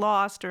to get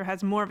lost or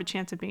has more of a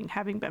chance of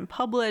having been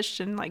published,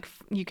 and like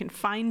you can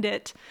find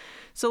it.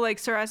 So like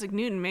Sir Isaac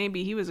Newton,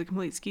 maybe he was a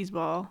complete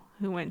skee-ball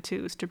who went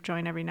to strip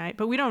joint every night,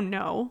 but we don't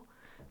know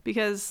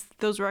because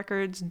those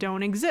records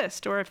don't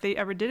exist, or if they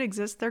ever did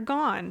exist, they're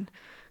gone.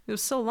 It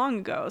was so long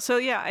ago. So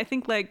yeah, I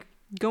think like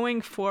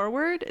going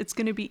forward, it's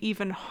going to be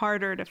even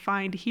harder to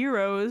find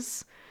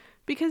heroes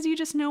because you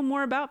just know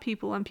more about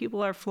people, and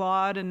people are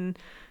flawed and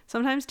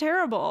sometimes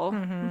terrible.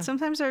 And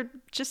sometimes they're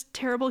just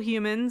terrible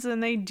humans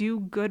and they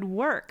do good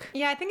work.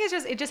 Yeah, I think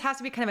it just has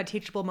to be kind of a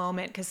teachable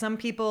moment, because some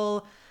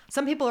people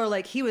are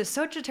like, he was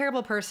such a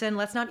terrible person.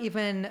 Let's not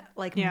even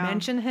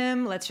mention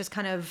him. Let's just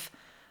kind of,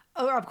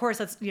 of course,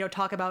 let's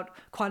talk about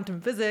quantum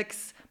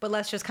physics, but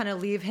let's just kind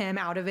of leave him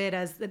out of it.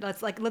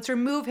 Let's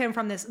remove him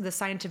from the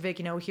scientific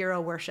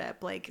hero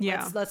worship.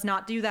 Let's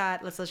not do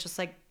that. Let's just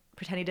like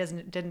pretend he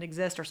didn't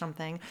exist or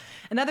something.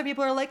 And other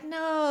people are like,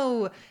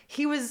 no,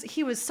 he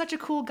was such a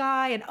cool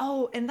guy,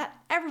 and that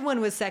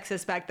everyone was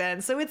sexist back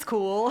then, so it's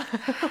cool.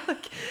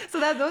 So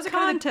those are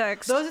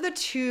context. Those are the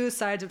two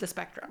sides of the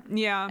spectrum.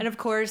 Yeah. And of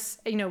course,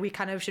 we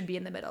kind of should be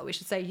in the middle. We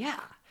should say, yeah,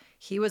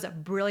 he was a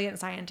brilliant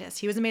scientist.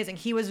 He was amazing.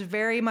 He was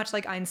very much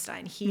like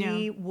Einstein.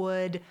 He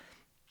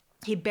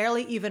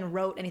barely even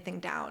wrote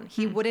anything down.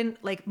 He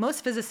wouldn't, like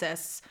most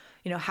physicists,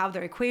 have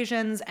their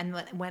equations and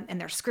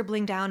they're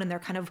scribbling down and they're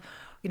kind of,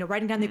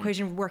 writing down the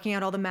equation, working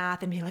out all the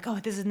math and being like, oh,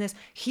 this is this.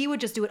 He would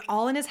just do it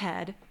all in his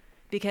head,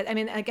 because I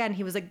mean, again,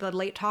 he was like the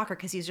late talker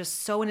because he's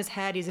just so in his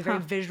head. He's a very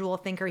visual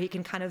thinker. He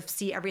can kind of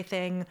see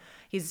everything.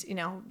 He's,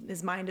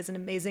 his mind is an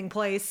amazing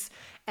place,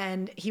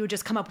 and he would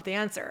just come up with the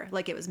answer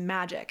like it was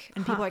magic.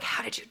 And people are like,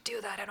 how did you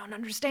do that? I don't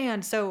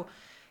understand. So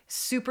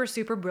super,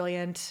 super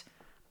brilliant.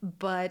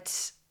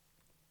 But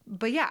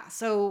yeah,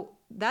 so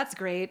that's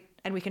great.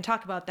 And we can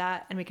talk about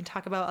that, and we can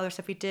talk about other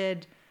stuff we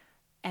did.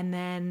 And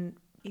then,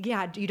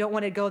 yeah, you don't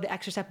want to go the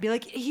extra step and be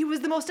like, he was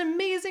the most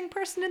amazing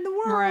person in the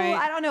world. Right.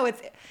 I don't know.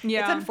 It's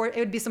unfortunate. It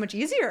would be so much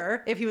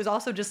easier if he was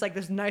also just like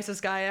this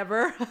nicest guy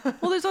ever.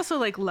 Well, there's also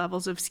like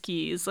levels of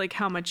skis, like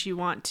how much you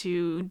want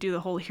to do the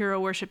whole hero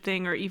worship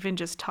thing, or even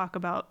just talk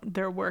about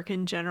their work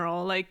in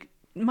general. Like,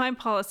 my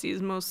policy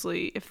is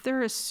mostly, if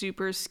they're a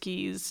super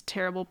skis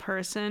terrible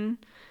person,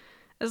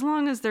 as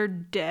long as they're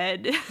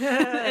dead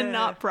and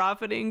not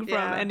profiting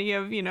from any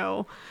of,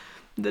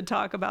 the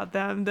talk about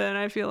them, then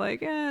I feel like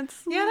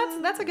it's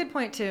that's a good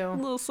point too. A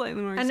little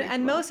slightly more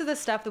and most of the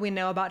stuff that we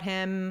know about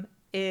him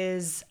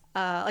is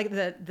like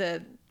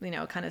the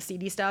kind of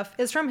seedy stuff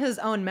is from his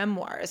own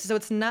memoirs. So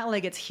it's not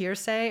like it's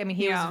hearsay. I mean,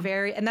 he was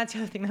very, and that's the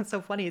other thing that's so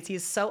funny is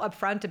he's so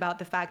upfront about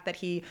the fact that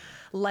he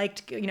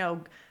liked,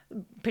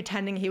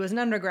 pretending he was an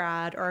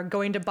undergrad or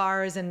going to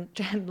bars and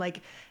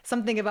like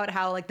something about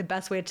how like the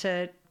best way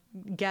to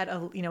get a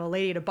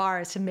lady at a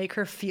bar is to make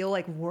her feel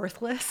like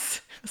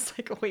worthless. It's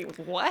like, wait,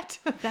 what?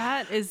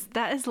 That is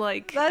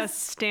like a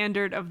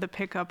standard of the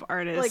pickup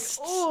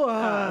artist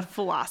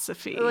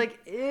philosophy. Like,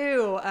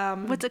 ew.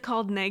 What's it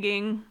called?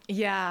 Negging?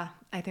 Yeah,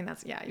 I think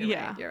that's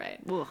You're right.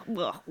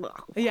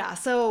 Yeah.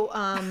 So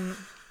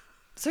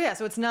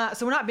it's not.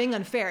 So we're not being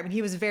unfair. I mean,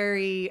 he was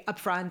very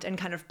upfront and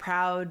kind of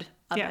proud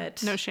of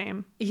it. No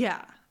shame.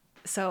 Yeah.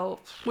 So,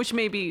 which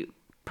may be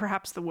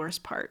perhaps the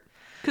worst part.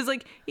 Because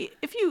like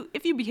if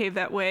you behave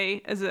that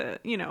way as a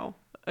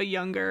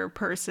younger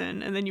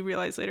person, and then you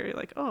realize later you're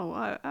like, oh,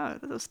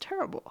 that was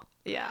terrible.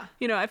 Yeah.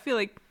 I feel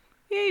like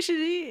there's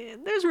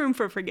room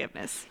for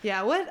forgiveness.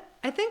 Yeah. What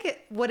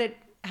it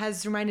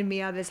has reminded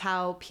me of is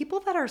how people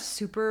that are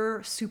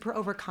super, super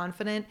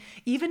overconfident,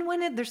 even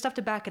when there's stuff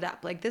to back it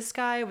up. Like this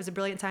guy was a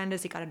brilliant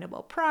scientist. He got a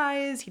Nobel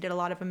Prize. He did a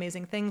lot of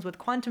amazing things with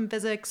quantum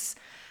physics.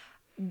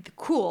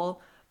 Cool.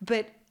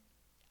 But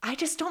I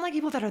just don't like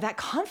people that are that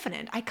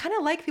confident. I kind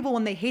of like people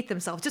when they hate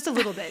themselves just a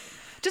little bit,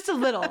 just a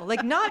little,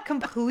 like not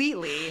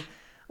completely.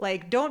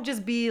 Like, don't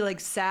just be like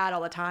sad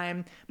all the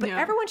time. But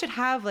everyone should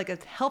have like a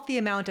healthy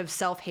amount of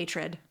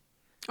self-hatred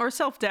or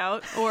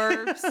self-doubt,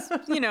 or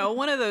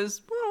one of those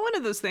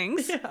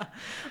things. Yeah,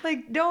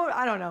 like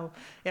I don't know.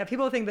 Yeah,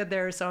 people think that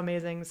they're so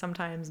amazing.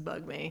 Sometimes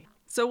bug me.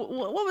 So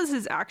what was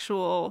his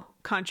actual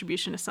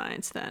contribution to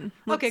science then?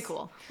 Okay,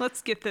 cool.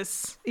 Let's get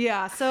this.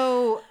 Yeah,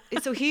 so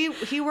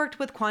he worked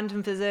with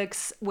quantum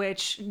physics,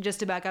 which,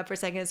 just to back up for a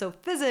second, so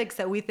physics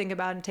that we think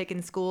about and take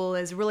in school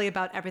is really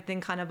about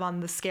everything kind of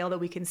on the scale that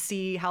we can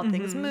see, how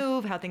things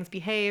move, how things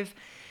behave.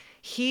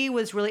 He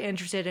was really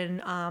interested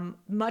in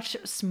much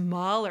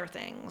smaller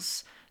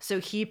things.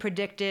 So he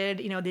predicted,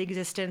 the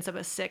existence of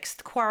a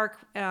sixth quark.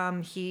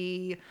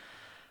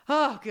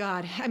 Oh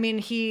God. I mean,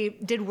 he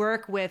did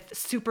work with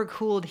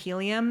supercooled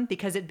helium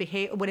because it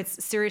when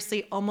it's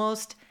seriously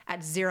almost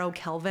at 0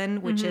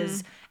 Kelvin, which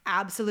is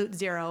absolute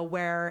zero,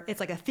 where it's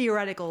like a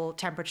theoretical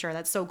temperature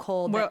that's so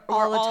cold where that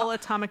all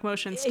atomic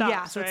motion stops.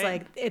 Yeah, so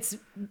right? it's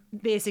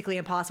basically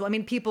impossible. I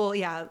mean, people,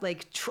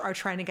 are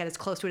trying to get as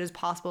close to it as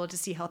possible to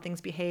see how things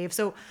behave.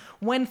 So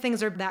when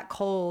things are that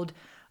cold,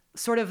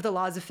 sort of the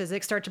laws of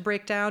physics start to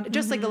break down,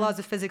 just like the laws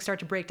of physics start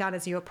to break down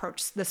as you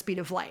approach the speed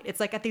of light.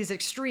 It's like at these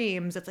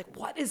extremes, it's like,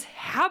 what is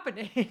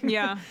happening?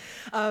 Yeah.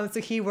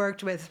 So he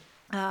worked with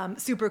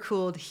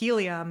supercooled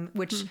helium,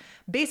 which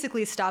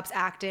basically stops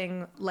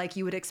acting like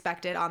you would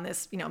expect it on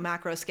this,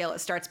 macro scale.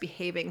 It starts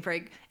behaving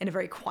in a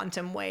very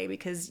quantum way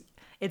because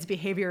its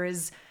behavior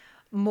is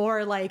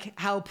more like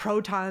how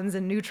protons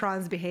and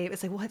neutrons behave.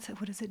 It's like,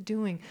 what is it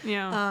doing?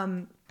 Yeah.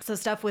 So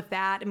stuff with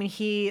that. I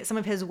mean, some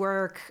of his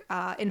work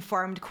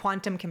informed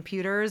quantum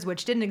computers,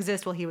 which didn't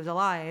exist while he was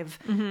alive,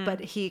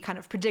 but he kind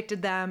of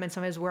predicted them, and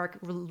some of his work,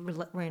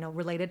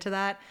 related to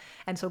that.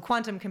 And so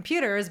quantum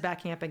computers,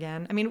 backing up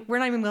again. I mean, we're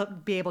not even going to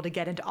be able to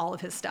get into all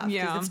of his stuff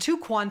because it's too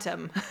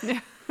quantum.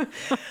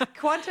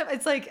 Quantum.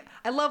 It's like,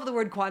 I love the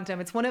word quantum.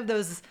 It's one of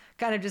those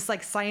kind of just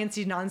like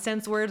sciencey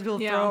nonsense words people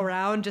throw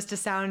around just to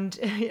sound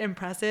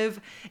impressive.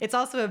 It's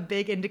also a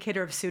big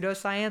indicator of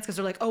pseudoscience because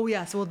they're like, oh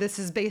yes, well this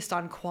is based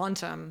on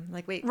quantum.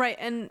 Like, wait, right?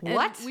 And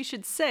what? And we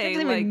should say,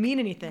 that doesn't even mean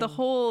anything. The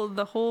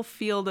whole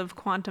field of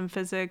quantum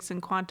physics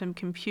and quantum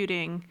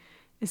computing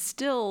is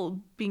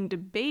still being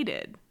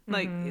debated.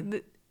 Like.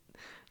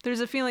 There's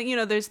a feeling,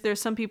 there's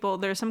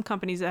some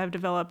companies that have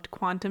developed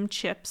quantum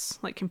chips,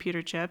 like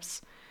computer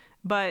chips,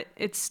 but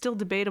it's still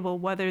debatable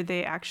whether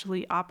they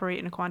actually operate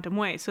in a quantum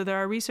way. So there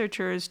are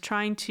researchers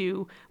trying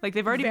to, like,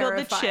 they've already built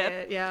the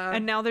chip,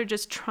 and now they're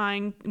just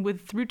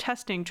through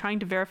testing, trying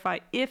to verify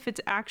if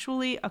it's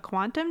actually a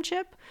quantum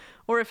chip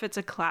or if it's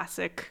a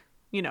classic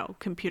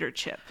computer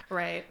chip.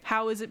 Right.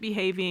 How is it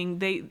behaving?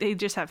 They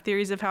just have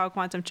theories of how a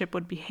quantum chip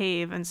would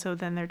behave, and so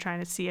then they're trying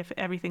to see if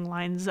everything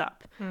lines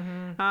up.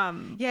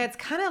 Yeah, it's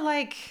kind of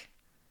like,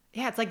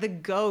 it's like the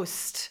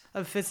ghost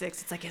of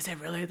physics. It's like, is it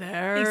really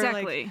there?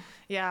 Exactly. Like,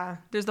 yeah.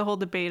 There's the whole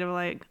debate of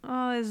like,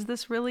 oh, is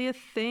this really a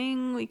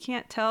thing? We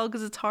can't tell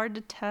because it's hard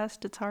to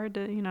test. It's hard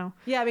to,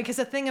 Yeah, because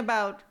the thing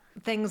about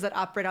things that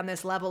operate on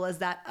this level is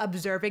that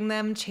observing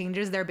them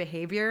changes their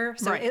behavior.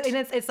 So Right.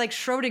 it's like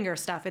Schrodinger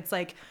stuff. It's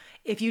like,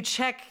 if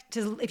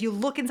you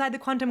look inside the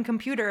quantum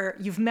computer,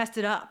 you've messed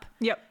it up.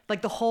 Yep.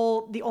 Like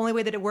the only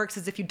way that it works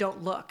is if you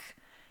don't look.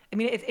 I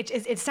mean,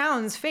 it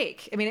sounds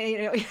fake. I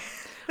mean,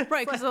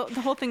 Right, because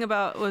the whole thing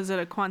about, was it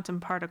a quantum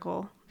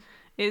particle,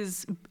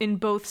 is in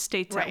both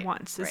states Right, at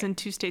once. It's right. in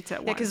two states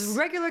at Yeah, once. because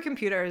regular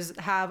computers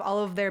have all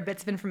of their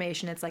bits of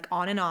information. It's like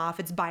on and off.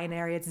 It's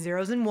binary. It's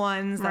zeros and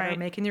ones that are Right.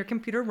 making your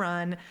computer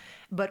run.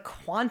 But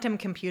quantum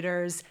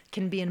computers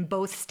can be in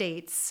both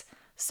states,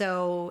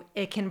 so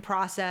it can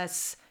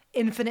process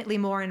infinitely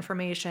more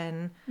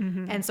information.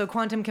 And so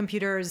quantum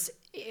computers,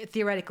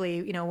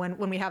 theoretically,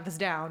 when we have this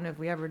down, if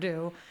we ever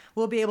do,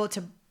 we'll be able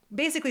to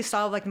basically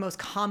solve like the most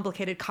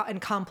complicated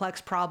and complex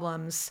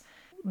problems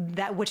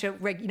which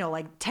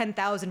like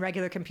 10,000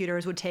 regular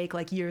computers would take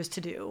like years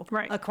to do.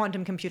 Right. A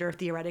quantum computer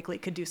theoretically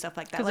could do stuff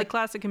like that. Because Like, a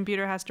classic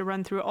computer has to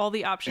run through all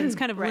the options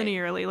kind of Right.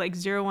 linearly, like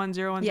 0, 1,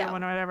 0, 1, 0, Yeah.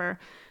 1, or whatever.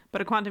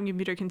 But a quantum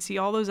computer can see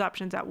all those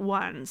options at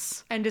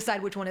once. and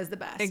decide which one is the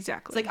best.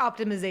 Exactly. It's like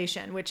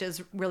optimization, which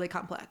is really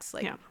complex.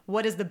 Like, Yeah.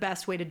 what is the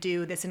best way to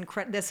do this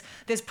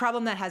this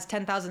problem that has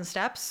 10,000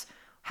 steps?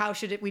 How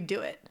should we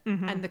do it?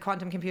 And the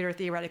quantum computer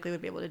theoretically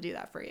would be able to do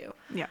that for you.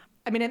 Yeah.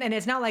 I mean, and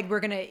it's not like we're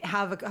going to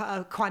have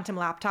a quantum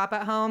laptop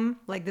at home.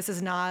 Like, this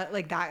is not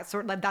like that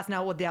like that's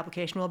not what the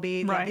application will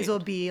be. Like, Right. these will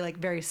be like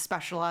very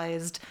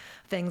specialized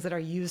things that are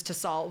used to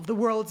solve the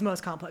world's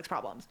most complex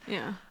problems.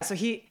 Yeah. So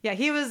he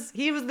was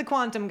the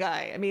quantum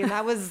guy. I mean,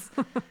 that was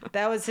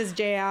his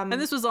jam. And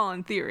this was all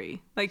in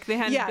theory. Like they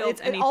hadn't built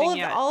anything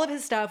yet. all of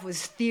his stuff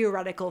was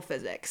theoretical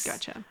physics.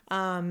 Gotcha.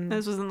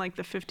 This was in like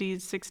the 50s,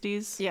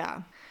 60s.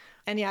 Yeah.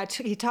 And yeah,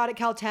 he taught at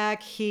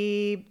Caltech.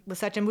 He was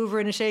such a mover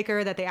and a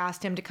shaker that they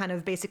asked him to kind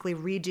of basically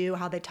redo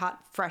how they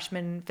taught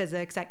freshman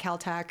physics at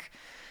Caltech.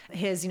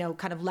 His,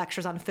 kind of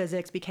lectures on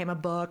physics became a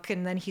book,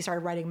 and then he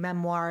started writing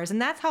memoirs.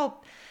 And that's how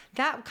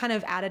that kind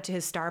of added to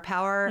his star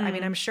power. I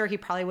mean, I'm sure he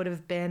probably would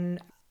have been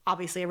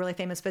obviously a really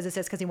famous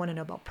physicist because he won a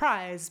Nobel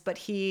Prize, but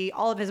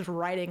all of his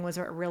writing was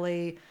what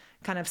really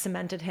kind of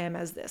cemented him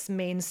as this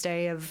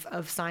mainstay of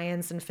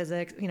science and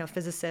physics,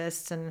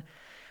 physicists, and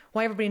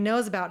why everybody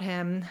knows about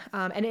him.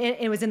 And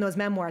it was in those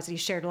memoirs that he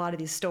shared a lot of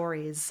these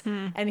stories.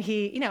 And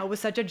he, was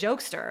such a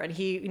jokester, and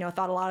he,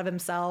 thought a lot of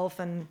himself,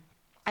 and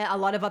a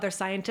lot of other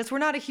scientists were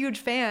not a huge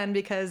fan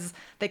because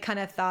they kind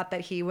of thought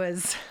that he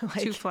was like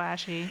Too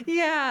flashy.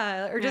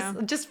 Yeah, or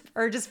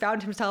just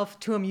found himself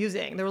too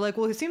amusing. They were like,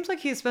 well, it seems like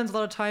he spends a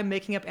lot of time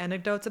making up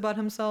anecdotes about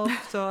himself,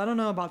 so I don't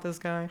know about this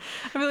guy.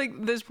 I feel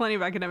like there's plenty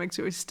of academics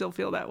who still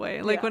feel that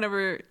way. Like Yeah.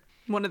 whenever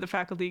one of the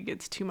faculty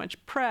gets too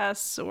much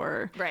press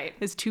or Right.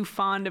 is too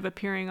fond of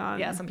appearing on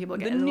Yeah, some people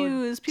get the a little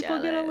news,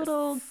 people get a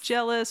little jealous.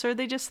 jealous, or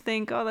they just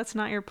think, oh, that's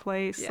not your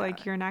place. Yeah.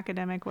 Like, you're an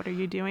academic. What are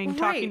you doing Right.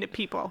 talking to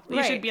people?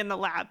 You should Right. be in the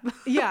lab.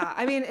 Yeah,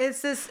 I mean,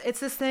 it's this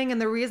thing, and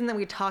the reason that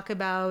we talk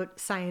about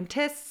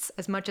scientists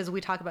as much as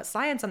we talk about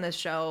science on this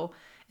show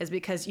is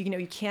because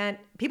you can't.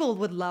 People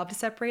would love to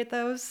separate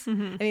those. I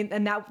mean,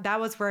 and that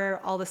was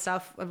where all the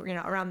stuff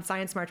around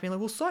Science March being like,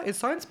 well, is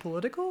science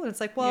political? And it's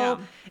like, well,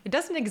 Yeah. it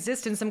doesn't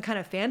exist in some kind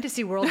of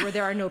fantasy world where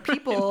there are no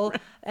people,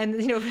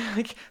 and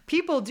like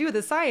people do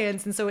the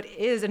science, and so it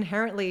is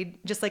inherently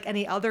just like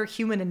any other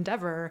human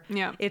endeavor.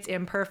 Yeah. It's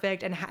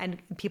imperfect, and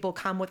people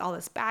come with all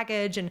this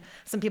baggage, and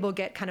some people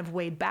get kind of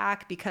weighed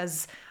back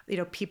because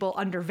people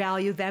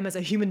undervalue them as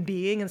a human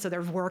being, and so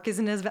their work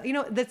isn't as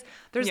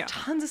there's Yeah.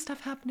 tons of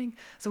stuff happening.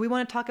 So we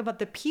want to talk about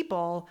the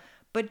people,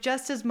 but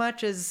just as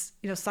much as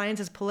science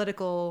is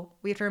political,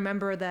 we have to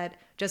remember that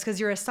just because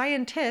you're a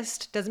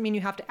scientist doesn't mean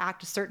you have to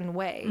act a certain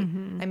way.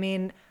 I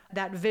mean,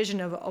 that vision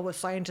of a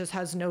scientist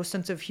has no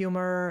sense of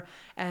humor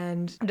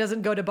and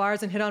doesn't go to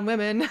bars and hit on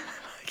women.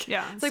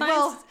 Yeah. It's like, Science,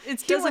 well,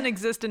 it doesn't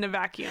exist in a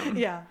vacuum.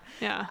 yeah.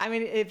 Yeah. I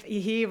mean, if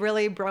he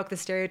really broke the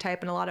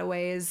stereotype in a lot of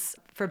ways,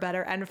 for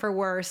better and for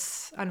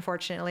worse,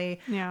 unfortunately.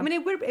 Yeah. I mean,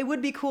 it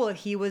would be cool if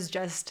he was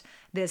just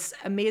this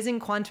amazing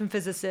quantum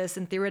physicist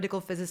and theoretical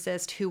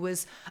physicist who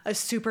was a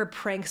super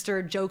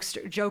prankster,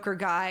 joker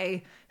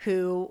guy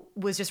who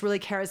was just really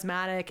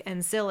charismatic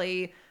and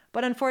silly.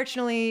 But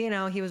unfortunately,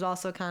 he was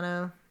also kind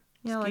of,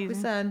 like we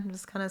Skeezy. said,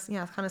 just kind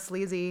of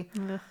sleazy.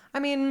 I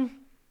mean,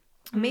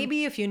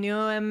 maybe if you knew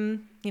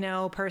him,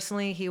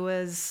 personally, he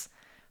was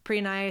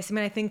pretty nice. I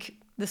mean, I think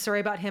the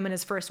story about him and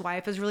his first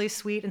wife is really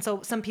sweet. And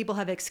so some people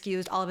have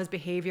excused all of his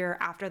behavior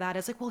after that.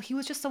 It's like, well, he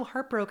was just so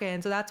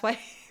heartbroken, so that's why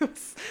he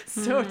was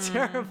so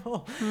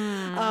terrible.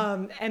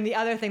 And the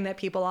other thing that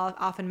people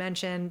often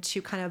mention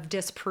to kind of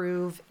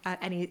disprove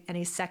any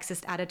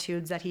sexist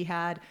attitudes that he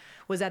had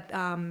was that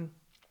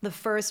the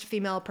first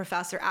female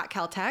professor at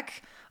Caltech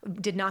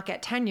did not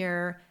get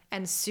tenure,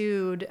 and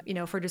sued,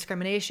 for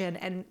discrimination,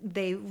 and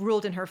they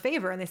ruled in her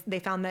favor, and they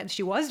found that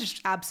she was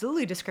just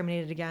absolutely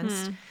discriminated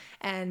against.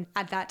 And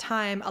at that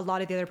time, a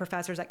lot of the other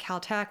professors at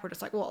Caltech were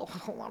just like, well,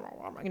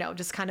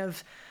 just kind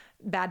of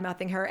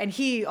bad-mouthing her. And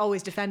he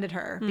always defended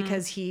her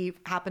because he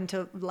happened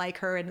to like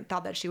her and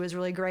thought that she was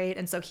really great.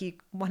 And so he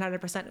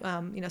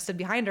 100%, stood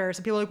behind her.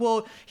 So people are like,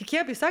 well, he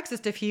can't be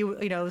sexist if he,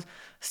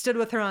 stood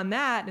with her on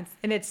that.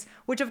 And it's,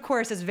 which of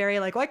course is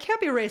very like, well, I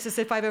can't be racist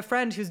if I have a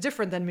friend who's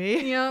different than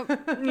me. Yep.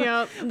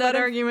 That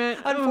argument.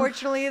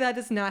 Unfortunately, that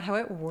is not how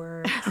it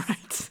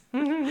works.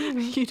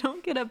 Right. You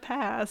don't get a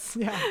pass.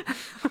 Yeah.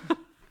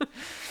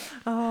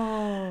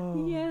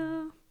 Oh.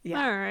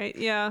 Yeah. All right.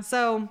 Yeah.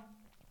 So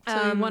he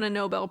won a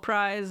Nobel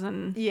Prize,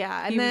 and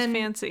and he then was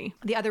fancy.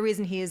 The other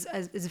reason he is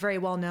very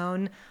well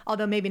known,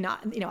 although maybe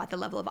not, at the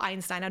level of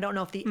Einstein. I don't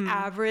know if the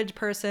average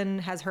person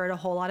has heard a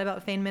whole lot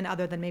about Feynman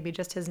other than maybe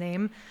just his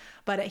name,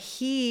 but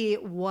he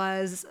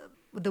was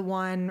the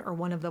one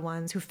of the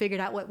ones who figured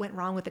out what went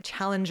wrong with the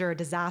Challenger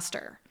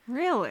disaster.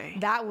 Really?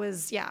 That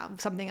was,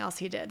 something else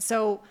he did.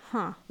 So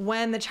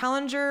when the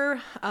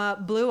Challenger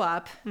blew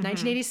up,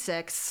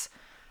 1986,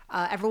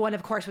 everyone,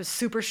 of course, was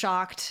super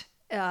shocked.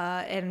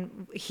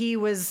 And he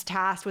was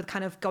tasked with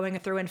kind of going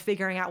through and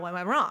figuring out what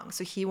went wrong.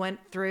 So he went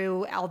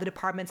through all the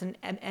departments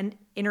and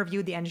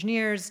interviewed the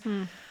engineers,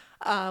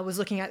 was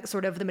looking at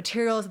sort of the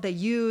materials that they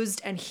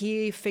used, and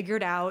he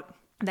figured out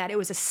that it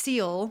was a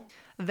seal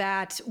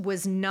that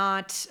was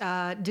not,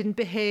 didn't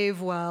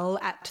behave well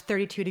at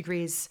 32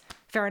 degrees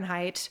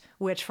Fahrenheit,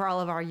 which for all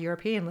of our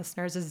European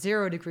listeners is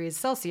 0 degrees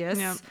Celsius.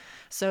 Yep.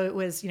 So it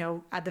was,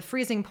 at the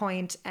freezing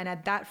point, and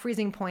at that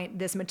freezing point,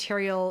 this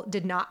material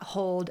did not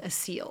hold a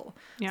seal.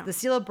 Yeah. So the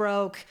seal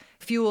broke,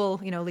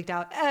 fuel, leaked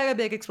out, a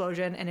big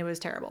explosion, and it was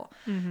terrible.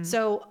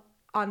 So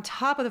on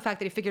top of the fact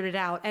that he figured it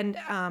out,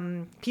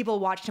 and people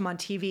watched him on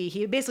TV,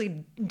 he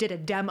basically did a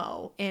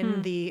demo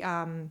in the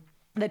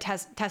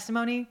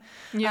testimony,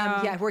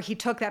 where he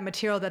took that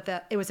material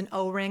it was an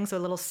O-ring, so a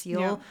little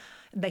seal,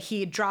 that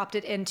he dropped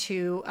it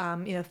into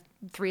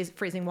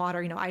freezing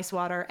water, ice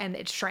water, and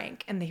it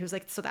shrank. And he was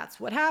like, so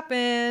that's what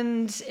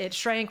happened. It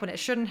shrank when it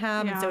shouldn't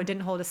have, and so it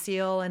didn't hold a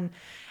seal. And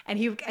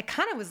he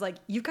kind of was like,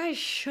 you guys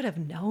should have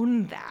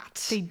known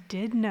that. They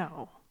did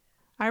know.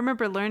 I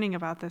remember learning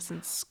about this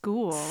in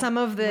school. Some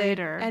of the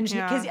later, and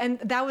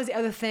that was the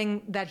other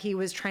thing that he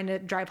was trying to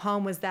drive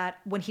home, was that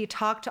when he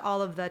talked to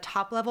all of the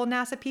top level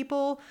NASA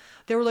people,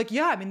 they were like,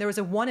 there was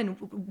a 1 in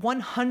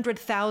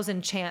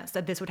 100,000 chance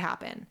that this would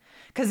happen.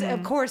 Because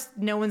of course,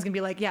 no one's gonna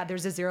be like,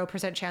 there's a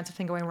 0% chance of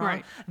thing going wrong.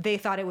 Right. They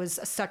thought it was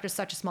such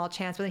a small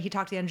chance. But then he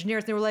talked to the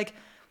engineers, and they were like,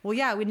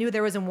 well, we knew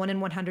there was a 1 in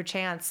 100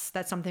 chance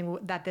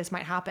that this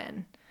might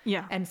happen.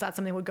 Yeah. And thought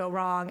something would go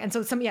wrong. And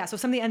so some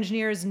of the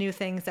engineers knew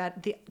things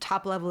that the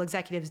top level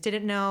executives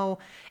didn't know.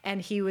 And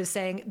he was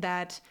saying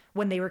that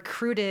when they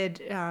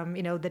recruited,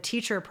 the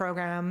teacher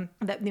program,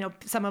 that,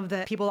 some of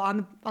the people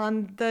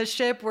on the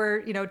ship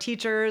were,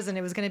 teachers, and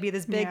it was going to be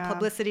this big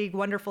publicity,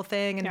 wonderful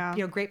thing,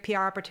 and, great PR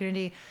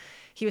opportunity.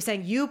 He was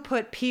saying, you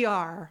put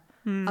PR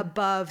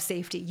above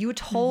safety. You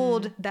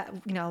told that,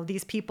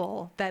 these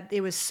people that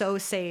it was so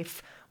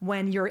safe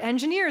when your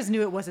engineers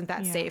knew it wasn't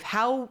that safe.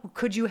 How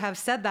could you have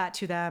said that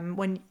to them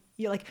when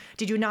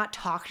did you not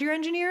talk to your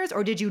engineers,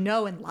 or did you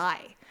know and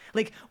lie?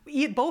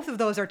 Both of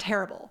those are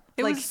terrible.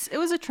 It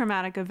was a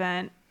traumatic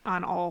event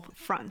on all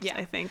fronts,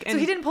 I think. And so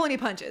he didn't pull any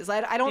punches.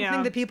 I don't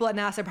think the people at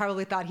NASA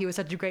probably thought he was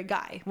such a great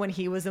guy when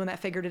he was the one that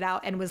figured it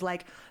out and was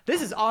like,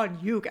 this is on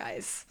you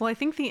guys. Well, I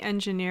think the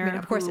engineer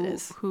of course it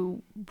is.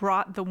 Who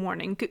brought the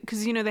warning,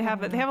 because they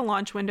have a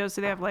launch window,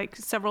 so they have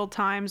several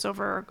times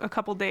over a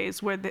couple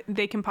days where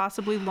they can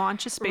possibly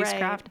launch a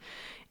spacecraft. Right.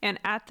 And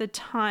at the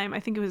time,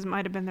 I think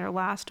might have been their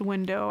last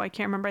window. I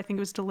can't remember. I think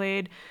it was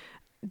delayed.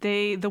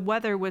 The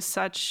weather was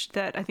such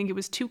that I think it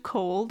was too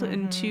cold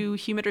and too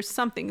humid or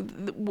something,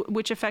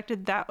 which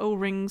affected that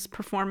O-ring's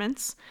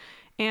performance.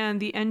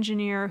 And the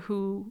engineer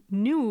who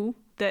knew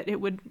that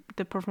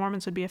the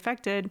performance would be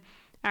affected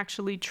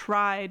actually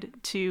tried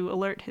to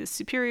alert his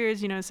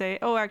superiors, say,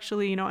 oh,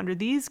 actually, under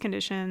these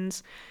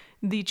conditions,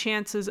 the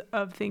chances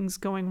of things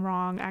going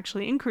wrong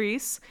actually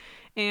increase.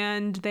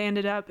 And they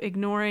ended up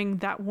ignoring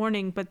that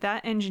warning. But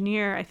that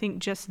engineer, I think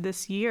just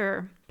this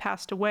year,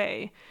 passed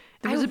away.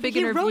 There was a big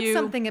interview. He wrote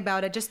something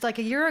about it just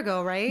a year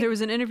ago, right? There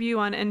was an interview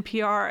on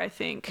NPR, I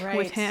think,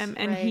 with him,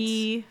 and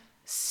he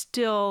was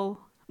still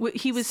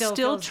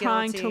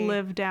trying to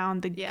live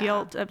down the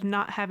guilt of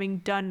not having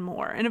done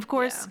more. And of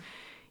course,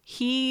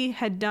 he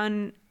had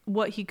done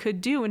what he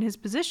could do in his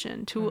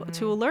position to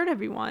alert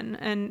everyone,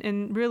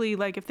 and really,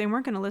 if they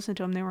weren't going to listen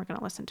to him, they weren't going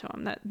to listen to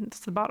him.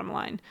 That's the bottom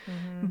line.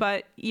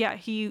 But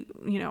he,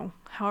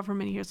 however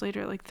many years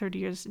later, 30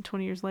 years,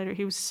 20 years later,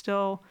 he was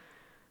still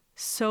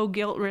so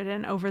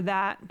guilt-ridden over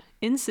that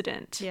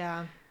incident.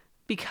 Yeah.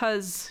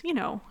 Because,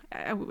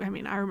 I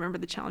remember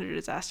the Challenger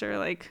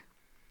disaster,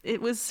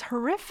 it was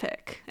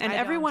horrific. And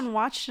everyone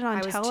watched it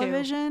on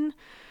television.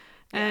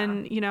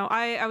 And,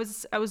 I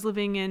was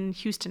living in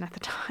Houston at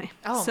the time.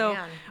 Oh, so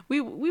man.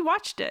 We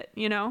watched it,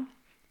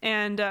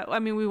 and,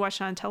 we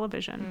watched it on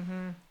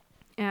television.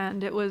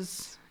 And it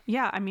was,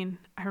 yeah, I mean,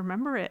 I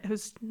remember it. It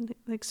was it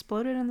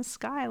exploded in the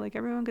sky. Like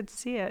everyone could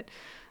see it.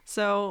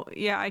 So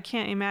yeah, I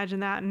can't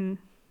imagine that. And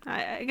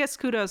I guess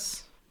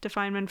kudos to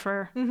Feynman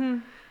for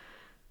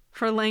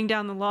laying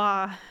down the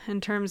law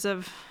in terms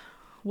of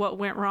what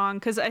went wrong.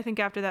 Because I think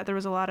after that there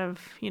was a lot of,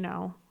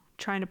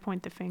 trying to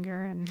point the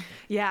finger and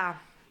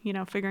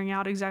figuring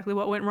out exactly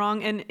what went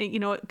wrong. And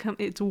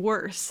it's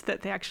worse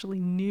that they actually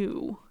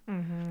knew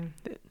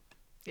that.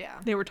 Yeah.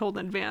 They were told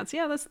in advance,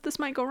 this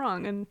might go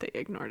wrong, and they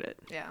ignored it.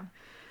 Yeah.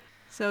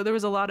 So there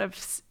was a lot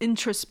of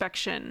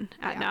introspection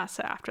at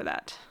NASA after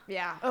that.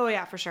 Yeah. Oh,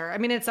 yeah, for sure. I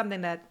mean, it's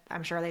something that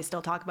I'm sure they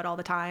still talk about all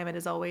the time. It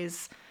is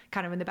always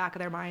kind of in the back of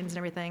their minds and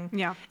everything.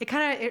 Yeah.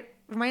 It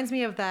reminds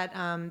me of that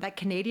that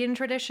Canadian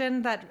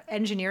tradition that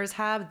engineers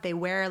have. They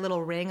wear a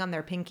little ring on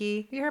their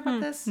pinky. You heard about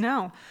this?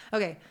 No.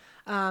 Okay.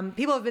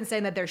 People have been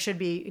saying that there should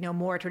be,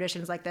 more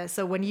traditions like this.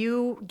 So when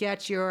you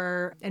get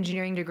your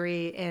engineering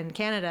degree in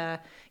Canada,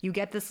 you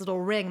get this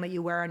little ring that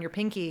you wear on your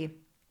pinky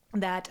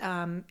that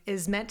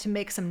is meant to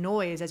make some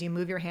noise as you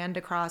move your hand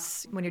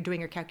across when you're doing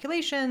your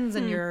calculations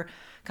and you're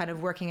kind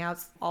of working out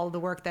all the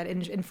work that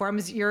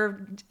informs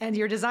your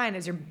design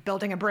as you're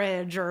building a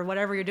bridge or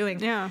whatever you're doing.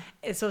 Yeah.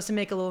 It's supposed to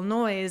make a little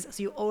noise,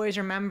 so you always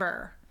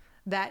remember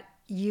that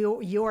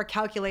your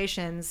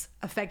calculations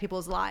affect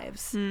people's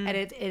lives, and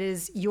it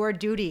is your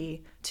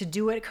duty to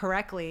do it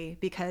correctly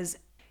because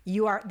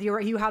you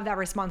have that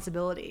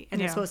responsibility, and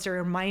it's supposed to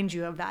remind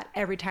you of that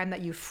every time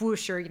that you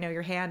swoosh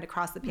your hand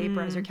across the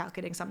paper as you're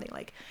calculating something.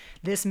 Like,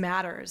 this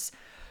matters.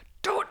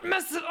 Don't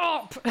mess it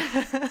up.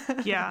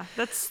 Yeah,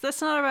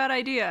 that's not a bad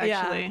idea,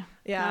 actually.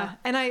 Yeah.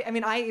 And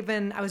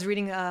I was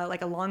reading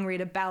a long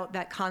read about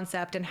that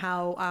concept and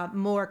how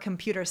more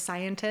computer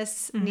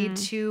scientists need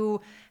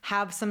to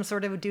have some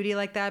sort of duty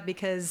like that,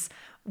 because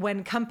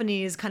when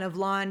companies kind of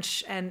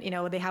launch and,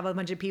 they have a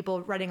bunch of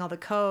people writing all the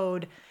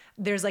code,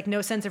 there's like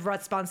no sense of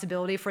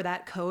responsibility for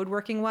that code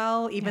working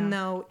well, even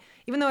though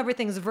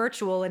everything's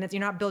virtual and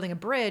you're not building a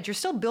bridge, you're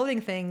still building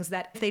things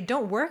that, if they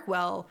don't work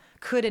well,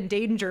 could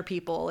endanger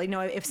people.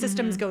 If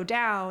systems go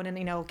down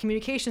and,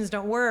 communications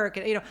don't work,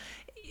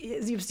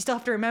 you still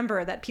have to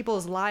remember that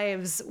people's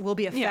lives will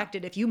be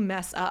affected if you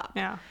mess up.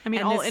 Yeah. I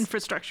mean, all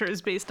infrastructure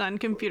is based on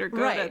computer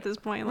code at this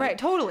point. Right.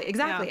 Totally.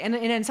 Exactly. Yeah.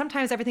 And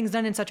sometimes everything's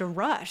done in such a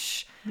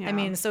rush. Yeah. I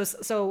mean, so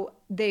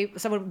the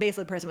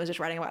person was just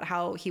writing about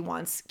how he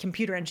wants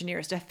computer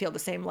engineers to feel the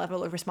same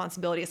level of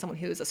responsibility as someone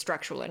who's a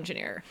structural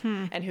engineer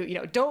and who,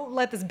 don't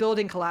let this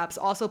building collapse.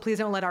 Also, please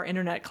don't let our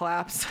internet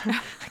collapse.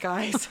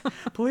 Guys,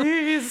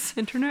 please.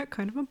 Internet,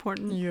 kind of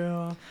important.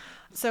 Yeah.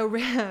 So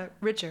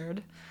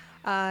Richard,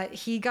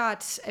 he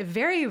got a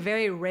very,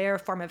 very rare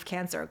form of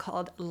cancer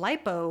called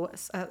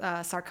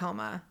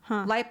liposarcoma.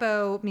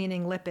 Lipo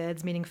meaning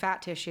lipids, meaning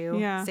fat tissue.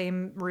 Yeah.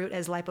 Same root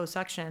as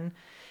liposuction.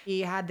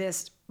 He had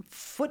this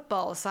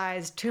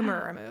football-sized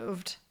tumor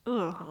removed.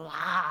 Ugh.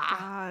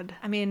 God.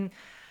 I mean,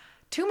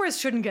 tumors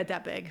shouldn't get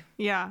that big.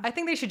 Yeah. I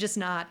think they should just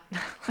not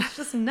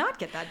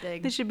get that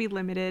big. They should be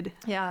limited.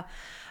 Yeah.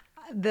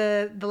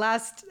 The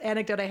last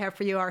anecdote I have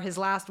for you are his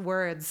last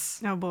words.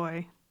 Oh,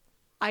 boy.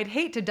 I'd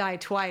hate to die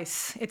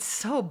twice. It's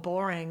so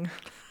boring.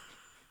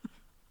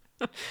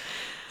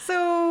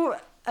 So,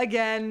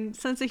 again...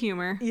 sense of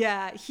humor.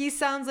 Yeah, he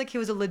sounds like he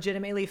was a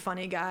legitimately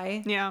funny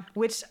guy. Yeah.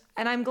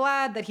 And I'm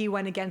glad that he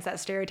went against that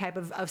stereotype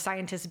of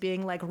scientists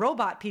being like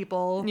robot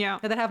people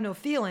that have no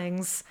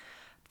feelings.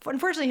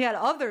 Unfortunately, he had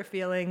other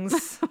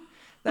feelings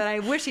that I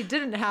wish he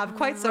didn't have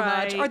quite so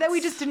much, or that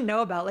we just didn't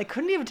know about. Like,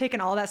 couldn't he have taken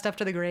all that stuff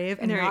to the grave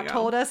and not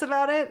told us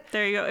about it?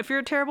 There you go. If you're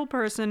a terrible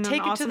person,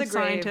 take an it awesome to the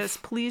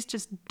scientist, please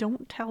just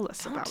don't tell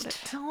us about it.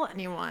 Don't tell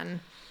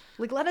anyone.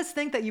 Like, let us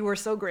think that you were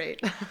so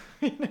great.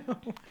 No,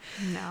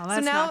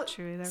 that's not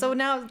true either. So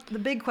now the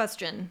big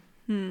question: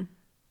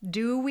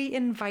 do we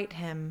invite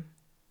him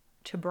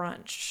to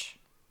brunch?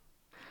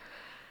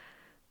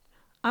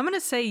 I'm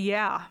gonna say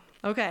yeah.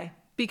 Okay.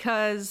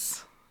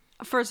 Because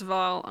first of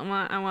all,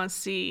 I want to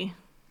see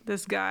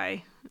this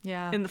guy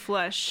in the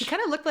flesh. He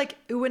kind of looked like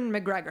Ewan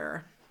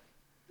McGregor.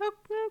 Oh,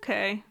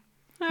 okay.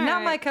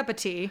 Not my cup of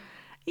tea.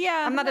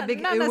 Yeah. I'm not a big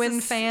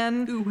Ewan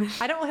fan. Ewan.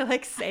 I don't really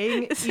like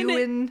saying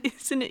Ewan.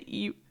 Isn't it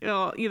you?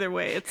 Oh, either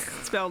way, it's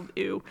spelled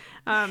ew.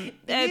 Ewan.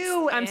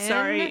 I'm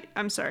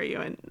sorry,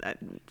 Ewan.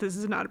 This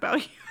is not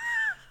about you.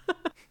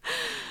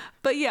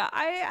 But yeah,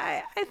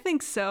 I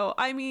think so.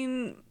 I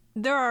mean,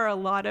 there are a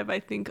lot of, I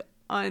think,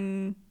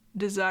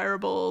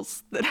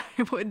 undesirables that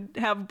I would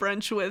have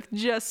brunch with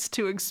just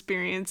to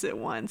experience it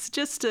once,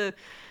 just to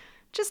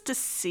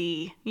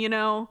see,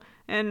 but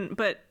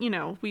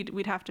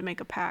we'd have to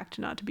make a pact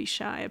not to be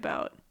shy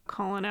about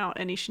calling out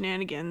any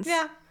shenanigans.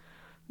 Yeah,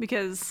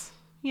 because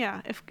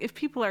if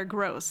people are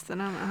gross, then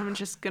I'm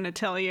just gonna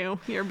tell you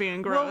you're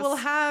being gross. Well, we'll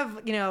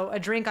have a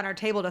drink on our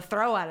table to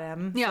throw at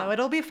him, so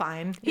it'll be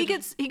fine. He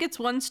gets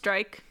one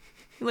strike.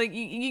 Like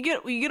you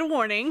get a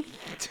warning,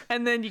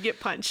 and then you get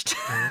punched.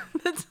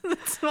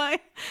 that's my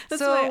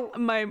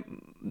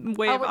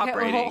way of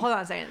operating. Hold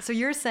on a second. So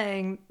you're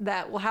saying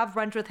that we'll have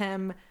brunch with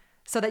him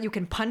so that you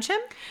can punch him?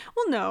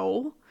 Well,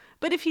 no,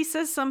 But if he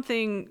says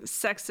something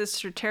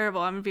sexist or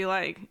terrible, I'm gonna be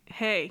like,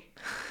 hey,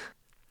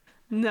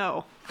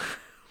 no.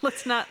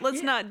 Let's not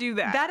do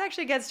that. That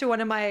actually gets to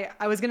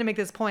I was going to make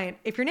this point.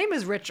 If your name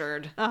is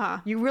Richard,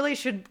 you really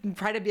should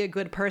try to be a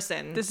good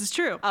person. This is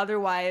true.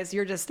 Otherwise,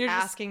 you're just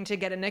asking to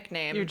get a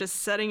nickname. You're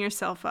just setting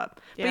yourself up.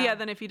 Yeah. But yeah,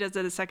 then if he does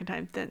it a second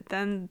time,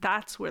 then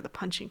that's where the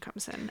punching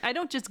comes in. I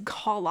don't just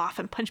call off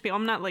and punch people.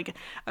 I'm not like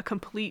a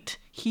complete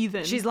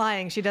heathen. She's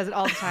lying. She does it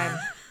all the time.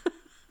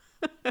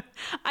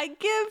 I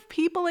give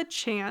people a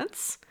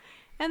chance,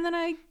 and then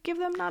I give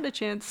them not a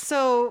chance.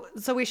 So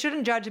we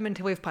shouldn't judge him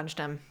until we've punched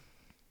him.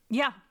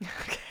 Yeah.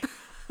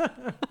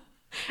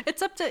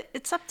 It's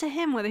up to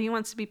him whether he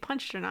wants to be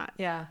punched or not.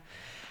 Yeah.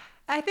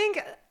 I think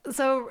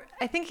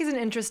he's an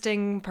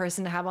interesting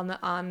person to have on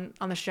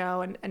the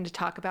show and to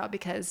talk about,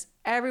 because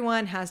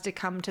everyone has to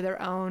come to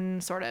their own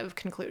sort of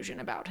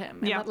conclusion about him.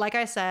 And yeah. Like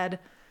I said,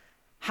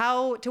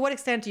 to what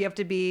extent do you have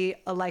to be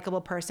a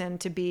likable person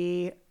to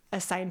be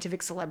a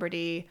scientific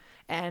celebrity?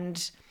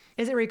 And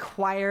is it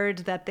required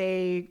that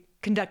they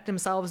conduct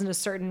themselves in a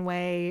certain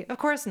way? Of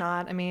course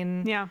not. I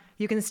mean, yeah,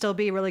 you can still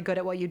be really good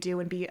at what you do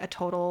and be a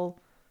total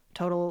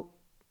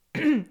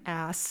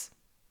ass.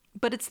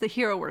 But it's the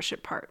hero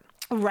worship part.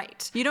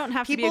 Right. You don't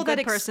have to be a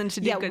good person to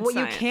do good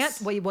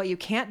science. What you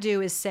can't do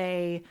is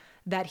say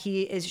that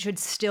should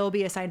still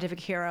be a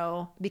scientific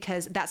hero,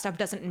 because that stuff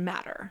doesn't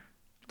matter.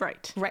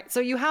 Right.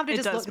 So you have to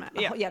just look.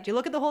 Yeah. Yeah. You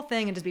look at the whole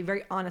thing and just be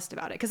very honest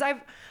about it. Because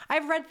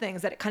I've read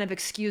things that kind of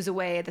excuse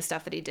away the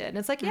stuff that he did, and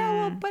it's like,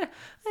 yeah, well, but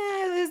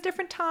it was a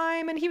different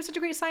time, and he was such a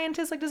great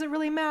scientist. Like, does it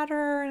really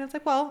matter? And it's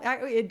like, well,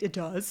 it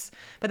does,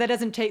 but that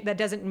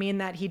doesn't mean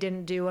that he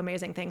didn't do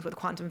amazing things with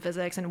quantum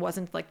physics and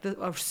wasn't like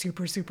a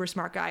super super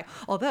smart guy.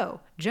 Although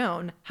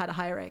Joan had a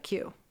higher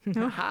IQ.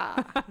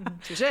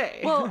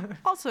 Touché. Well,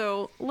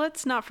 also,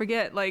 let's not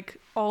forget, like,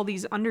 all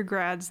these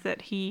undergrads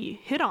that he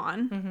hit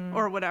on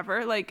or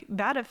whatever, like,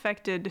 that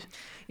affected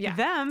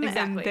them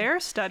and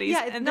their studies.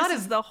 Yeah, and this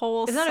is the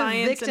whole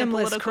science and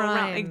political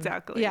realm.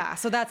 Exactly. Yeah,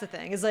 so that's the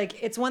thing. Is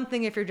like, it's one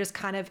thing if you're just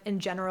kind of in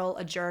general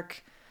a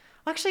jerk.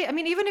 Well, actually, I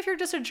mean, even if you're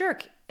just a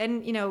jerk,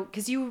 and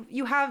because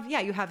you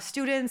have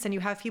students and you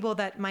have people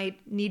that might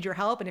need your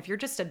help, and if you're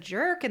just a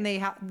jerk and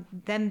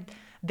then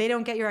they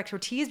don't get your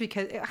expertise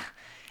because.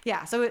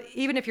 Yeah, so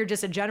even if you're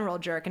just a general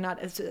jerk and not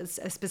as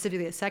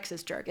specifically a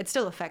sexist jerk, it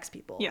still affects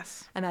people.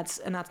 Yes, and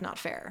that's not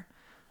fair.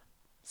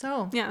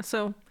 So yeah,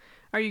 so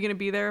are you going to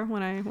be there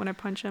when I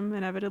punch him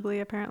inevitably?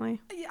 Apparently,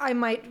 I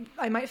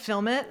might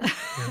film it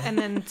and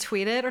then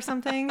tweet it or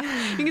something.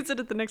 You can sit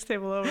at the next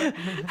table over.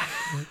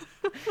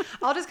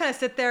 I'll just kind of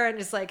sit there and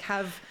just like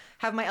have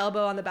my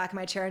elbow on the back of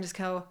my chair and just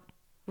go,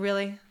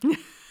 really,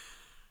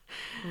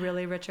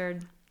 really,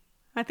 Richard.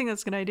 I think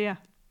that's a good idea.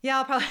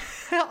 Yeah,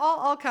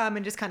 I'll come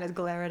and just kind of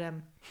glare at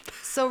him.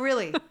 So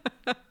really,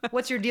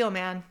 what's your deal,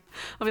 man?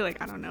 I'll be like,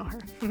 I don't know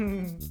her.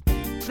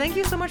 Thank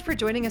you so much for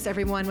joining us,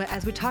 everyone,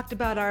 as we talked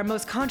about our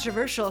most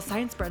controversial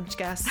Science Brunch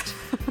guest.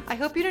 I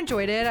hope you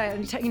enjoyed it.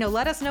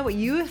 Let us know what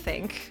you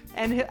think,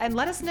 and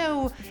let us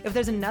know if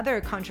there's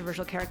another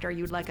controversial character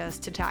you'd like us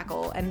to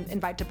tackle and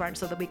invite to brunch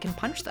so that we can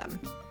punch them.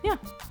 Yeah,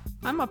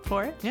 I'm up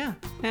for it. Yeah,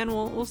 and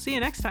we'll see you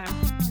next time.